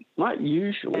society, right?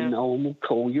 Usually no one will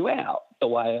call you out the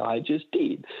way I just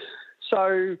did.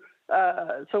 So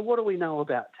what do we know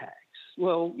about tax?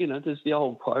 Well, there's the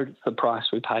old quote, it's the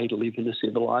price we pay to live in a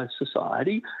civilised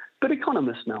society. But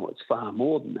economists know it's far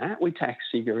more than that. We tax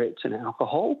cigarettes and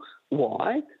alcohol.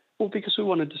 Why? Well, because we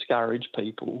want to discourage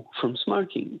people from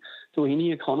smoking. Do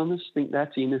any economists think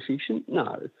that's inefficient?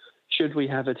 No. Should we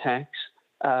have a tax?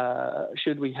 On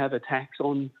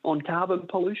carbon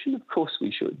pollution? Of course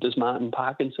we should. Does Martin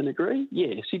Parkinson agree?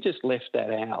 Yes, he just left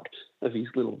that out of his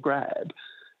little grab.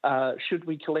 Should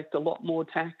we collect a lot more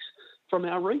tax from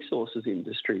our resources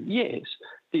industry? Yes.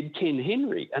 Did Ken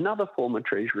Henry, another former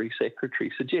Treasury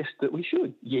Secretary, suggest that we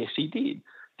should? Yes, he did.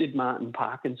 Did Martin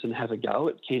Parkinson have a go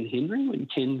at Ken Henry when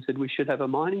Ken said we should have a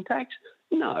mining tax?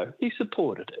 No, he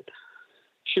supported it.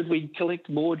 Should we collect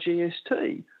more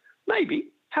GST? Maybe.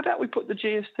 How about we put the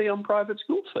GST on private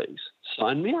school fees?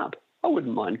 Sign me up. I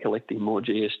wouldn't mind collecting more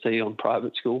GST on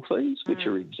private school fees, which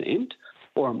are exempt,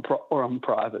 or on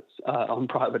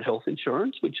private health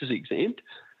insurance, which is exempt.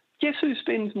 Guess who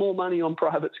spends more money on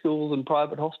private schools and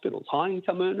private hospitals?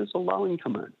 High-income earners or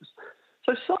low-income earners?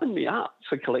 So sign me up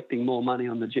for collecting more money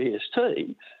on the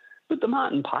GST. But the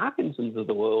Martin Parkinsons of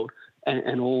the world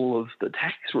and all of the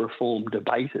tax reform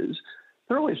debaters,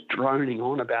 they're always droning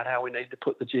on about how we need to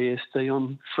put the GST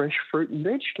on fresh fruit and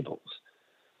vegetables.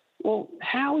 Well,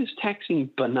 how is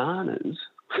taxing bananas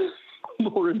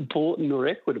more important or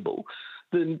equitable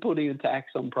than putting a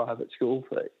tax on private school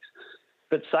fees?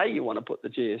 But say you want to put the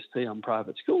GST on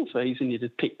private school fees and you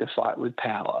just pick the fight with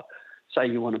power. Say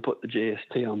you want to put the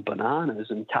GST on bananas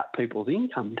and cut people's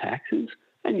income taxes,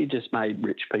 and you just made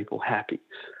rich people happy.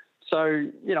 So,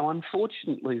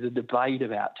 unfortunately, the debate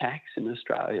about tax in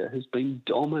Australia has been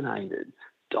dominated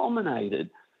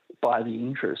by the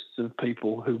interests of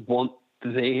people who want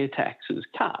their taxes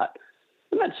cut.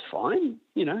 And that's fine.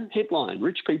 Headline,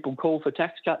 rich people call for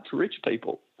tax cuts for rich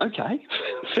people. Okay,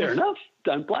 fair enough.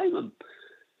 Don't blame them.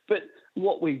 But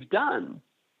what we've done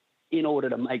in order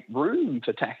to make room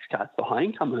for tax cuts for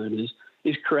high-income earners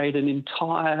is create an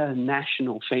entire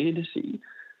national fantasy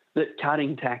that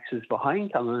cutting taxes for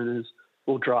high-income earners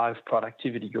will drive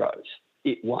productivity growth.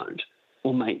 It won't.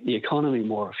 Will make the economy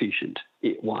more efficient.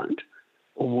 It won't.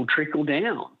 Or will trickle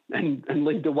down and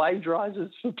lead to wage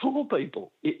rises for poor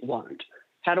people. It won't.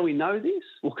 How do we know this?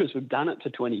 Well, because we've done it for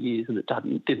 20 years and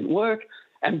it didn't work,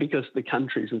 and because the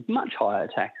countries with much higher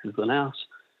taxes than us,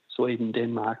 Sweden,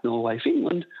 Denmark, Norway,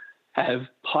 Finland, have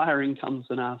higher incomes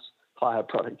than us, higher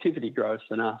productivity growth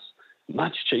than us,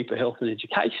 much cheaper health and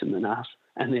education than us,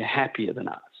 and they're happier than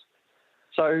us.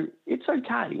 So it's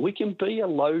okay. We can be a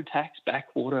low-tax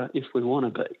backwater if we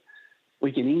want to be.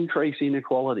 We can increase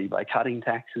inequality by cutting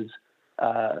taxes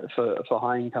for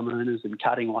high-income earners and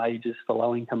cutting wages for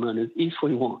low-income earners if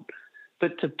we want.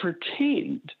 But to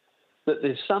pretend that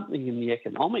there's something in the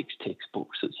economics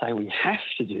textbooks that say we have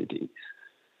to do this,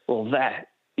 well,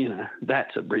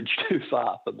 that's a bridge too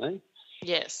far for me.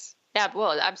 Yes. Yeah,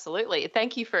 well, absolutely.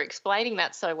 Thank you for explaining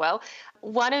that so well.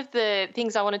 One of the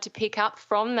things I wanted to pick up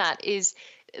from that is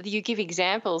you give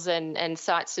examples and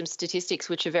cite some statistics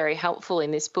which are very helpful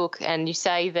in this book. And you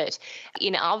say that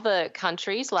in other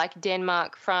countries like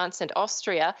Denmark, France and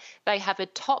Austria, they have a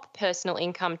top personal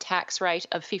income tax rate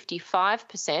of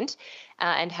 55%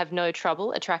 and have no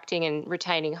trouble attracting and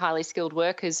retaining highly skilled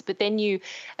workers. But then you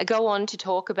go on to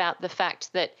talk about the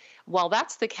fact that while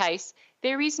that's the case,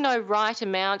 there is no right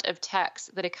amount of tax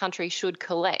that a country should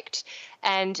collect.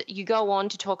 And you go on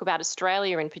to talk about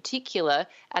Australia in particular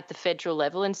at the federal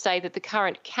level and say that the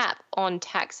current cap on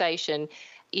taxation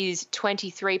is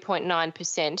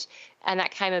 23.9%, and that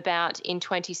came about in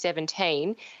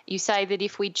 2017. You say that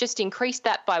if we just increased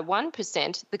that by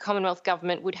 1%, the Commonwealth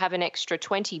Government would have an extra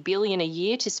 $20 billion a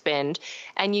year to spend.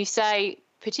 And you say,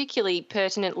 particularly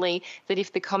pertinently, that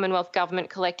if the Commonwealth Government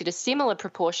collected a similar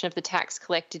proportion of the tax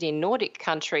collected in Nordic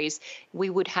countries, we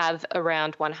would have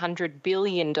around $100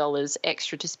 billion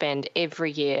extra to spend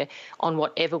every year on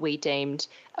whatever we deemed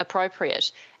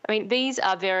appropriate. I mean, these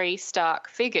are very stark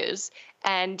figures,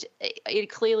 and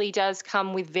it clearly does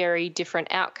come with very different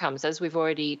outcomes, as we've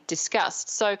already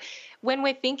discussed. So when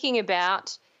we're thinking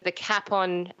about the cap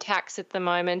on tax at the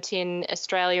moment in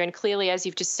Australia, and clearly, as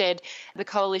you've just said, the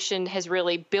coalition has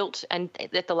really built, and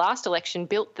at the last election,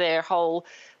 built their whole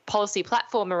policy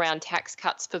platform around tax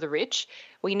cuts for the rich.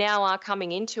 We now are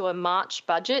coming into a March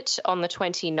budget on the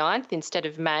 29th instead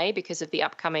of May because of the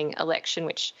upcoming election,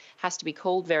 which has to be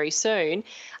called very soon.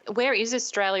 Where is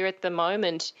Australia at the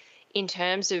moment in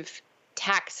terms of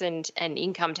tax and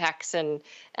income tax and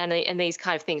these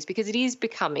kind of things, because it is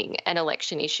becoming an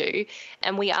election issue.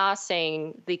 And we are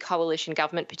seeing the coalition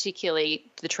government, particularly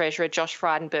the Treasurer, Josh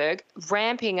Frydenberg,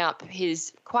 ramping up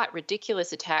his quite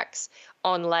ridiculous attacks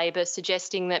on Labor,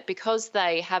 suggesting that because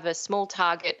they have a small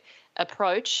target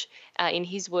approach, in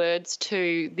his words,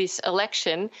 to this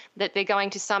election, that they're going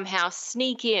to somehow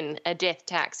sneak in a death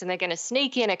tax and they're going to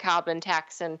sneak in a carbon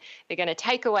tax and they're going to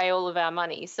take away all of our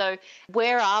money. So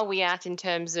where are we at in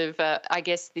terms of, I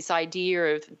guess, this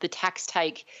idea of the tax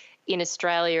take in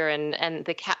Australia and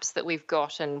the caps that we've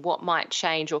got, and what might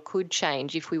change or could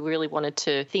change if we really wanted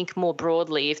to think more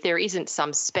broadly, if there isn't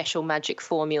some special magic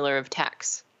formula of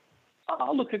tax?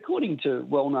 Oh, look, according to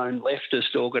well-known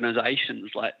leftist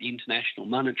organisations like the International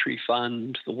Monetary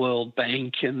Fund, the World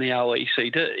Bank and the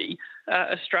OECD,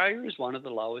 Australia is one of the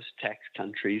lowest tax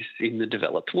countries in the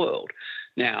developed world.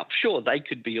 Now, sure, they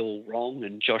could be all wrong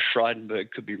and Josh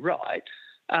Frydenberg could be right,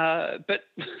 but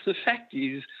the fact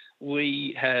is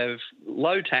we have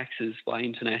low taxes by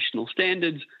international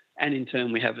standards, and in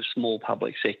turn we have a small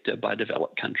public sector by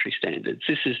developed country standards.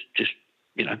 This is just,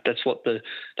 that's what the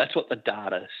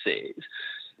data says.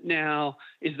 Now,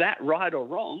 is that right or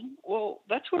wrong? Well,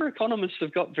 that's where economists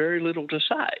have got very little to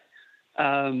say.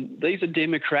 These are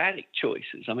democratic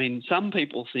choices. I mean, some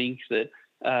people think that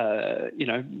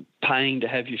paying to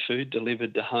have your food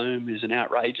delivered to home is an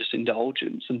outrageous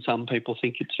indulgence, and some people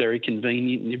think it's very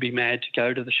convenient and you'd be mad to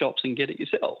go to the shops and get it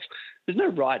yourself. There's no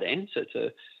right answer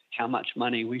to how much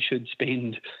money we should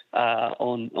spend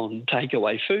on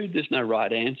takeaway food. There's no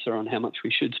right answer on how much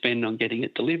we should spend on getting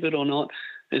it delivered or not.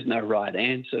 There's no right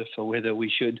answer for whether we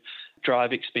should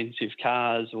drive expensive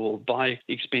cars or buy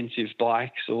expensive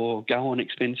bikes or go on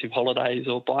expensive holidays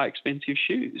or buy expensive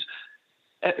shoes.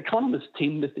 Economists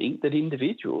tend to think that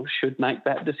individuals should make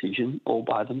that decision all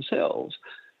by themselves.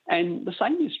 And the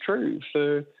same is true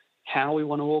for how we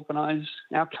want to organise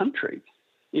our country.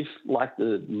 If, like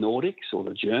the Nordics or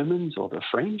the Germans or the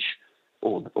French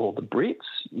or the Brits,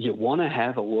 you want to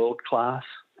have a world-class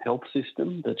health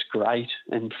system that's great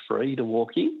and free to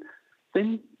walk in,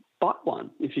 then buy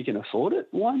one. If you can afford it,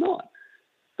 why not?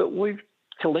 But we've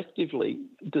collectively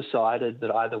decided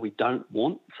that either we don't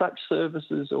want such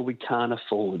services or we can't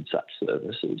afford such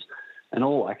services. And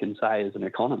all I can say as an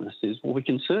economist is, well, we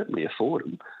can certainly afford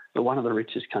them. We're one of the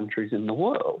richest countries in the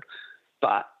world.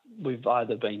 But we've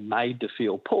either been made to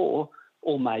feel poor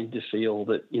or made to feel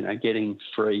that, getting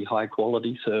free,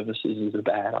 high-quality services is a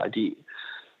bad idea.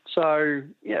 So,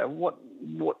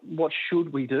 what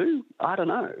should we do? I don't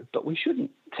know. But we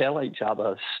shouldn't tell each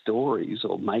other stories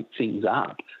or make things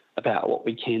up about what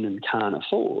we can and can't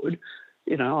afford.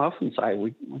 I often say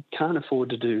we can't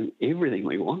afford to do everything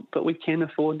we want, but we can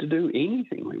afford to do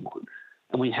anything we want.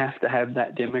 And we have to have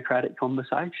that democratic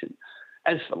conversation.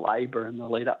 As for Labor and the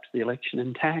lead up to the election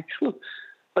and tax, look,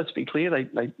 let's be clear,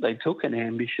 they took an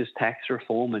ambitious tax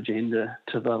reform agenda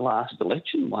to the last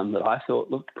election, one that I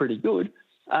thought looked pretty good,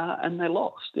 and they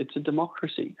lost. It's a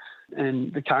democracy.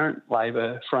 And the current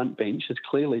Labor front bench has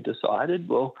clearly decided,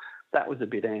 well, that was a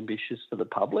bit ambitious for the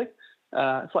public.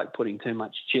 It's like putting too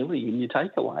much chilli in your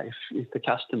takeaway. If the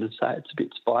customers say it's a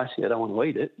bit spicy, I don't want to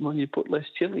eat it, well, you put less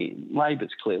chilli in. Labor's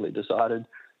clearly decided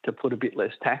to put a bit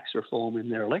less tax reform in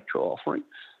their electoral offering,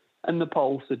 and the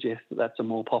polls suggest that that's a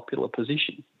more popular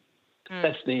position.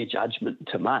 That's their judgment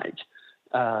to make.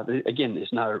 Again,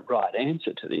 there's no right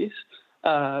answer to this,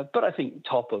 but I think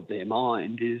top of their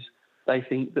mind is they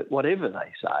think that whatever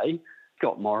they say,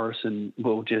 Scott Morrison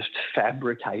will just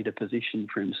fabricate a position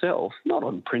for himself, not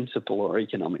on principle or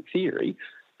economic theory,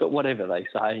 but whatever they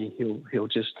say, he'll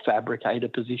just fabricate a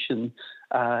position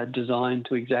designed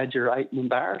to exaggerate and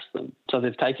embarrass them. So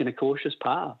they've taken a cautious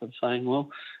path of saying,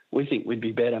 well, we think we'd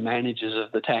be better managers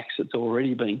of the tax that's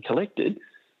already been collected.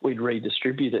 We'd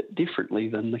redistribute it differently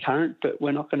than the current, but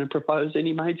we're not going to propose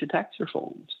any major tax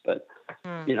reforms. But,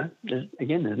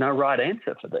 there's no right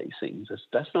answer for these things.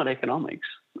 That's not economics.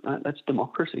 That's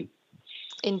democracy.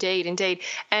 Indeed.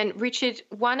 And Richard,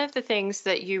 one of the things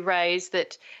that you raise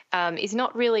that is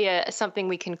not really something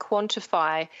we can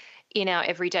quantify in our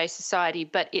everyday society,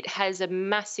 but it has a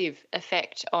massive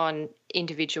effect on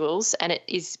individuals, and it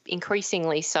is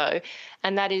increasingly so.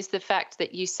 And that is the fact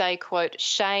that you say, quote,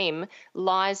 shame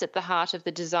lies at the heart of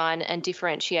the design and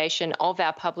differentiation of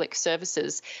our public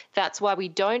services. That's why we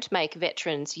don't make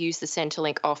veterans use the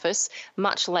Centrelink office,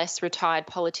 much less retired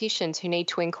politicians who need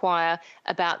to inquire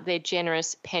about their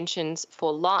generous pensions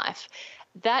for life.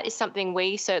 that is something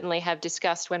we certainly have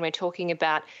discussed when we're talking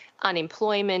about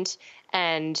unemployment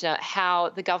and how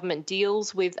the government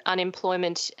deals with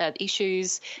unemployment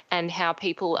issues and how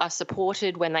people are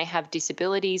supported when they have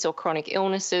disabilities or chronic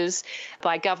illnesses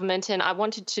by government. And I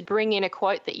wanted to bring in a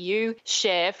quote that you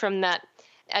share from that,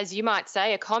 as you might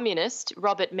say, a communist,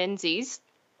 Robert Menzies,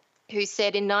 who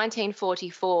said in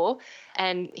 1944,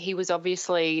 and he was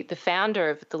obviously the founder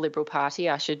of the Liberal Party,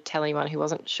 I should tell anyone who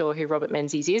wasn't sure who Robert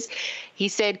Menzies is, he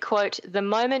said, quote, "The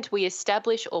moment we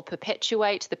establish or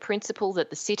perpetuate the principle that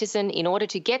the citizen, in order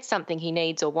to get something he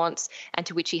needs or wants and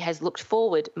to which he has looked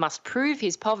forward, must prove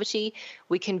his poverty,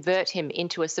 we convert him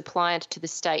into a suppliant to the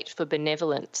state for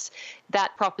benevolence.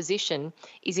 That proposition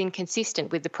is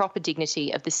inconsistent with the proper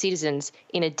dignity of the citizens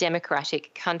in a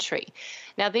democratic country."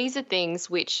 Now, these are things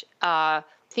which are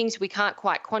things we can't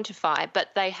quite quantify,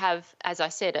 but they have, as I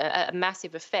said, a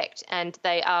massive effect, and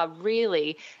they are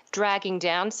really dragging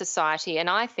down society, and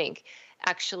I think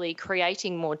actually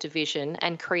creating more division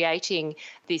and creating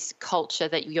this culture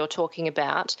that you're talking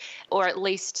about, or at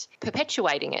least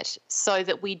perpetuating it so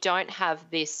that we don't have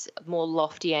this more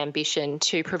lofty ambition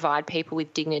to provide people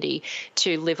with dignity,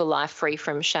 to live a life free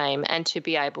from shame and to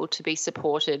be able to be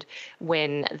supported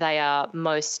when they are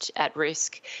most at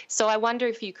risk. So I wonder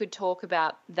if you could talk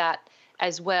about that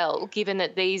as well, given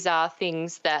that these are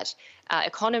things that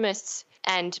economists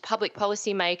and public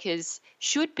policymakers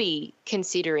should be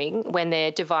considering when they're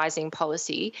devising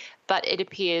policy, but it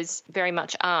appears very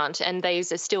much aren't. And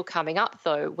these are still coming up,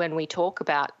 though, when we talk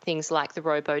about things like the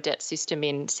robo-debt system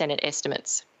in Senate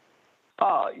estimates.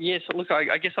 Oh, yes. Look,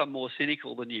 I guess I'm more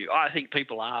cynical than you. I think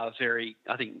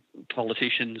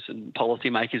politicians and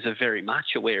policymakers are very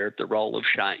much aware of the role of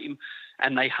shame,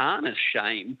 and they harness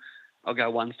shame, I'll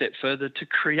go one step further, to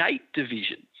create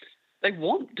division. They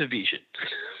want division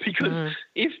because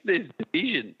if there's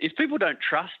division, if people don't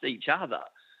trust each other,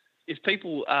 if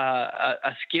people are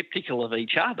sceptical of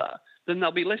each other, then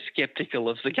they'll be less sceptical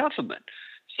of the government.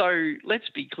 So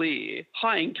let's be clear,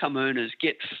 high-income earners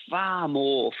get far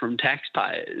more from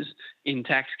taxpayers in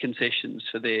tax concessions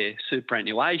for their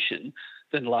superannuation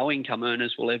than low-income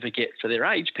earners will ever get for their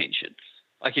age pension.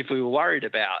 Like if we were worried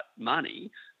about money,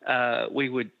 we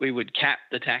would cap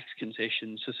the tax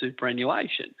concessions for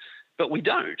superannuation. But we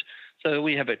don't. So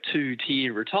we have a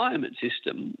two-tier retirement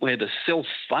system where the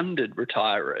self-funded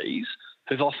retirees,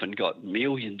 who've often got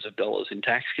millions of dollars in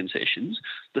tax concessions,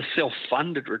 the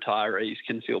self-funded retirees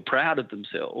can feel proud of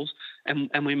themselves,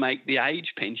 and we make the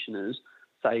age pensioners,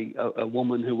 say a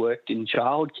woman who worked in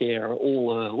childcare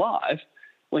all her life,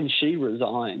 when she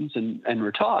resigns and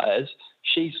retires,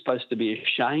 she's supposed to be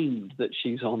ashamed that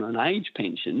she's on an age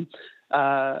pension,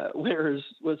 whereas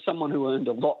with someone who earned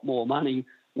a lot more money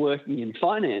working in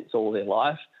finance all their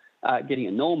life, getting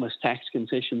enormous tax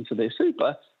concessions for their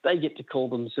super, they get to call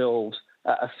themselves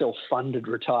a self-funded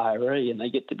retiree and they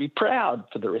get to be proud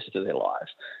for the rest of their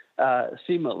life.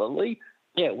 Similarly,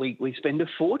 we spend a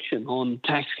fortune on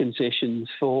tax concessions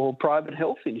for private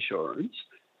health insurance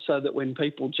so that when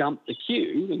people jump the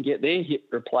queue and get their hip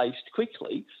replaced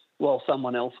quickly while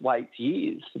someone else waits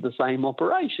years for the same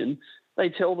operation, they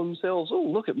tell themselves, "Oh,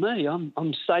 look at me! I'm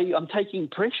taking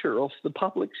pressure off the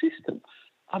public system."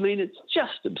 I mean, it's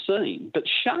just obscene. But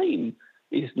shame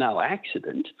is no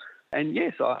accident. And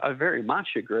yes, I very much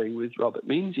agree with Robert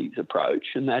Menzies'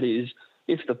 approach, and that is,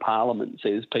 if the Parliament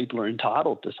says people are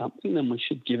entitled to something, then we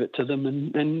should give it to them,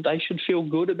 and they should feel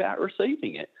good about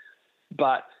receiving it.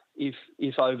 But if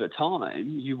over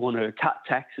time you want to cut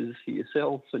taxes for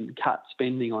yourself and cut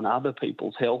spending on other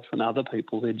people's health and other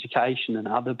people's education and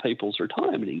other people's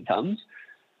retirement incomes,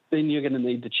 then you're going to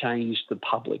need to change the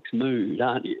public's mood,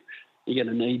 aren't you? You're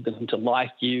going to need them to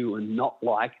like you and not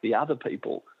like the other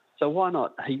people. So why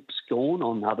not heap scorn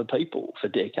on other people for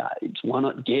decades? Why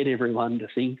not get everyone to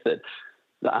think that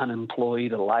the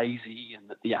unemployed are lazy and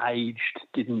that the aged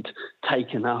didn't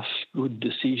take enough good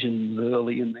decisions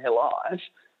early in their life?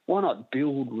 Why not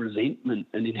build resentment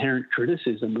and inherent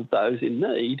criticism of those in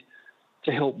need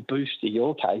to help boost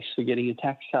your case for getting a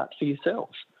tax cut for yourself?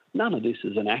 None of this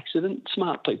is an accident.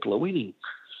 Smart people are winning.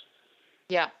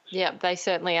 Yeah, they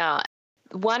certainly are.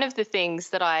 One of the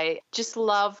things that I just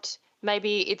loved,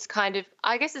 maybe it's kind of,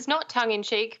 I guess it's not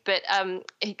tongue-in-cheek, but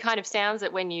it kind of sounds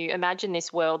that when you imagine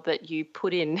this world that you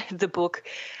put in the book,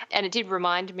 and it did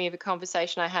remind me of a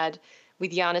conversation I had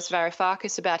with Yanis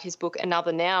Varoufakis about his book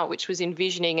Another Now, which was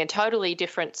envisioning a totally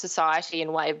different society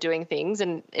and way of doing things,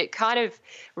 and it kind of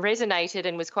resonated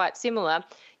and was quite similar.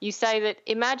 You say that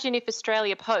imagine if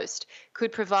Australia Post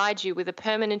could provide you with a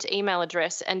permanent email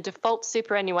address and default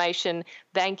superannuation,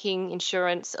 banking,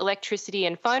 insurance, electricity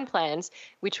and phone plans,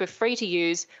 which were free to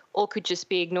use or could just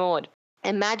be ignored.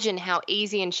 Imagine how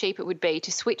easy and cheap it would be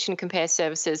to switch and compare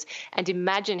services, and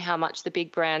imagine how much the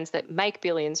big brands that make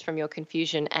billions from your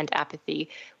confusion and apathy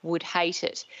would hate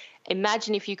it.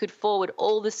 Imagine if you could forward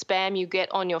all the spam you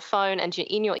get on your phone and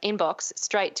in your inbox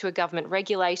straight to a government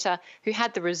regulator who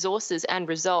had the resources and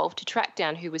resolve to track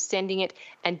down who was sending it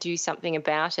and do something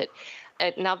about it.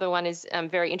 Another one is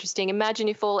very interesting. Imagine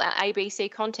if all our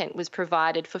ABC content was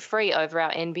provided for free over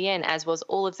our NBN, as was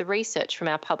all of the research from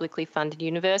our publicly funded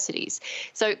universities.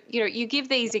 So, you give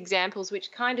these examples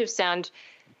which kind of sound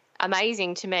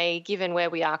amazing to me, given where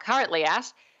we are currently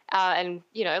at. And,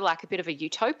 like a bit of a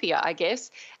utopia, I guess.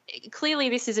 Clearly,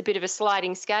 this is a bit of a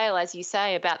sliding scale, as you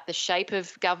say, about the shape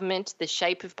of government, the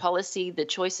shape of policy, the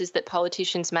choices that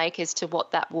politicians make as to what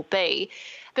that will be.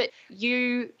 But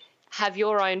you have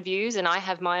your own views and I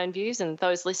have my own views and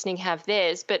those listening have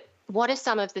theirs. But what are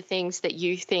some of the things that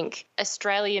you think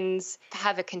Australians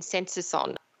have a consensus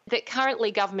on that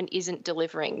currently government isn't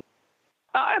delivering?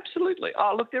 Absolutely.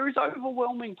 Look, there is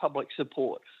overwhelming public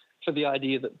support for the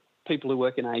idea that people who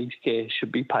work in aged care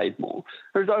should be paid more.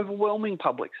 There is overwhelming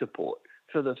public support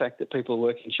for the fact that people who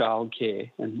work in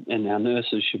childcare and our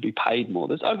nurses should be paid more.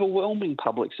 There's overwhelming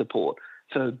public support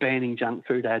for banning junk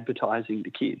food advertising to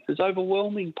kids. There's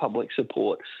overwhelming public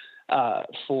support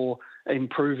for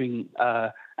improving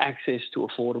access to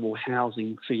affordable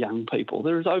housing for young people.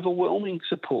 There is overwhelming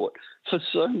support for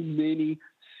so many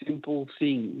simple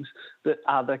things that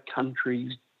other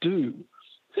countries do.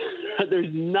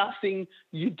 There's nothing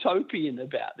utopian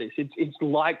about this. It's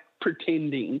like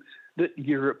pretending that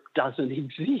Europe doesn't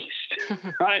exist,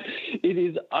 right? It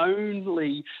is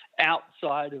only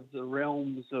outside of the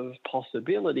realms of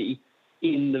possibility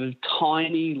in the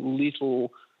tiny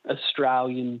little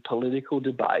Australian political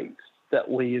debate that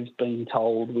we have been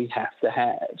told we have to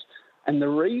have. And the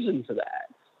reason for that,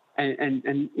 and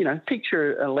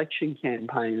picture an election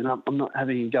campaign, and I'm not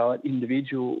having a go at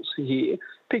individuals here.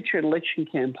 Picture an election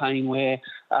campaign where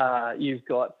you've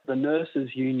got the nurses'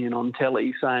 union on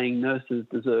telly saying nurses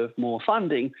deserve more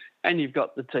funding, and you've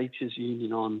got the teachers'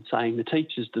 union on saying the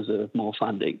teachers deserve more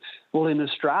funding. Well, in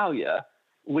Australia,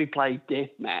 we play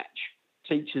death match,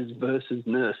 teachers versus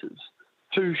nurses.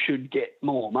 Who should get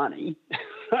more money?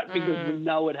 Because we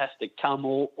know it has to come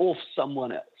off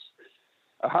someone else.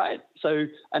 All right? So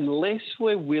unless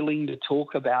we're willing to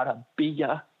talk about a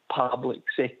bigger public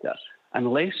sector,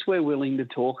 unless we're willing to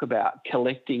talk about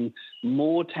collecting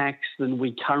more tax than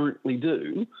we currently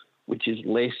do, which is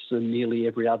less than nearly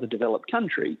every other developed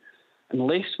country,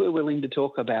 unless we're willing to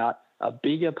talk about a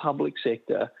bigger public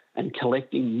sector and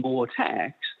collecting more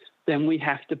tax, then we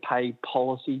have to pay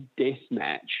policy death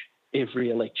match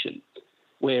every election,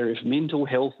 where if mental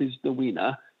health is the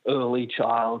winner, early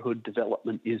childhood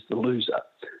development is the loser.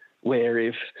 Where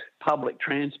if public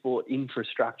transport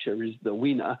infrastructure is the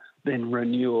winner, then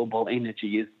renewable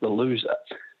energy is the loser.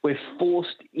 We're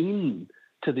forced into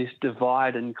this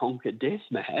divide and conquer death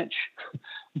match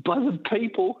by the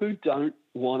people who don't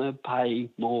want to pay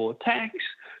more tax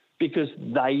because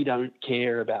they don't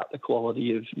care about the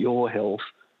quality of your health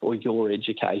or your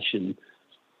education,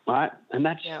 right? And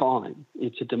that's fine.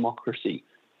 It's a democracy.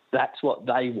 That's what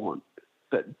they want.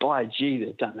 But by gee,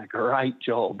 they've done a great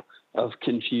job of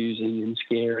confusing and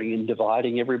scaring and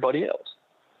dividing everybody else.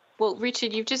 Well,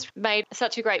 Richard, you've just made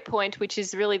such a great point, which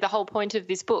is really the whole point of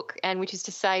this book, and which is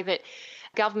to say that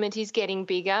government is getting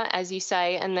bigger, as you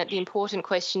say, and that the important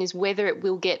question is whether it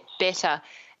will get better.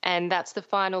 And that's the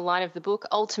final line of the book.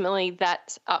 Ultimately,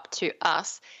 that's up to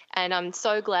us. And I'm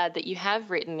so glad that you have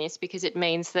written this because it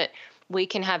means that we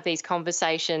can have these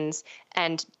conversations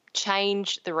and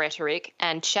change the rhetoric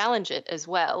and challenge it as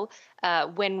well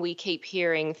when we keep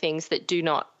hearing things that do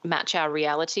not match our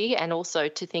reality, and also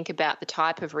to think about the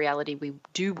type of reality we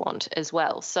do want as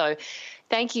well. So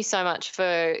thank you so much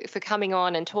for coming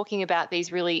on and talking about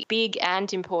these really big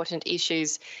and important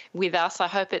issues with us. I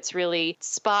hope it's really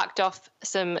sparked off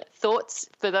some thoughts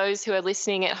for those who are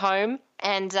listening at home.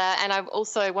 And I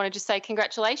also want to just say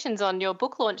congratulations on your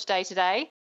book launch day today.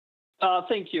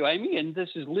 Thank you, Amy. And this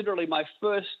is literally my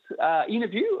first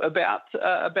interview about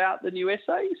the new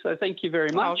essay. So thank you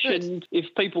very much. Oh, and if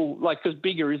people, because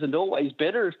bigger isn't always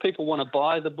better, if people want to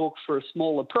buy the book for a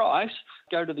smaller price,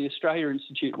 go to the Australia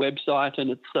Institute website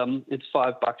and it's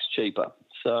 $5 cheaper.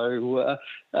 So,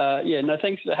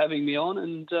 thanks for having me on.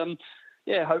 And,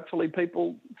 hopefully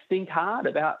people think hard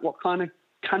about what kind of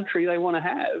country they want to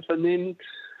have. And then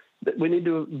we need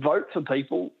to vote for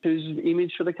people whose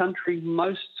image for the country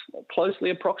most closely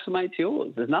approximates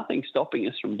yours. There's nothing stopping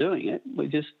us from doing it. We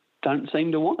just don't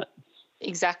seem to want it.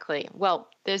 Exactly. Well,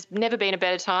 there's never been a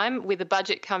better time with a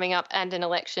budget coming up and an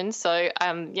election. So,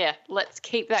 let's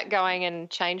keep that going and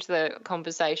change the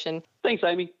conversation. Thanks,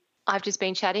 Amy. I've just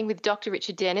been chatting with Dr.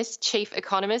 Richard Denniss, Chief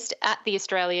Economist at the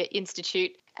Australia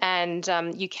Institute, and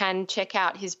you can check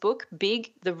out his book,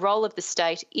 Big, The Role of the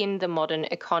State in the Modern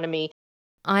Economy.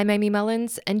 I'm Amy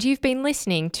Mullins, and you've been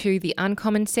listening to the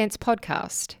Uncommon Sense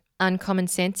podcast. Uncommon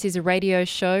Sense is a radio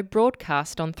show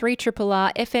broadcast on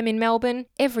 3RRR FM in Melbourne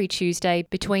every Tuesday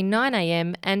between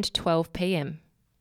 9am and 12pm.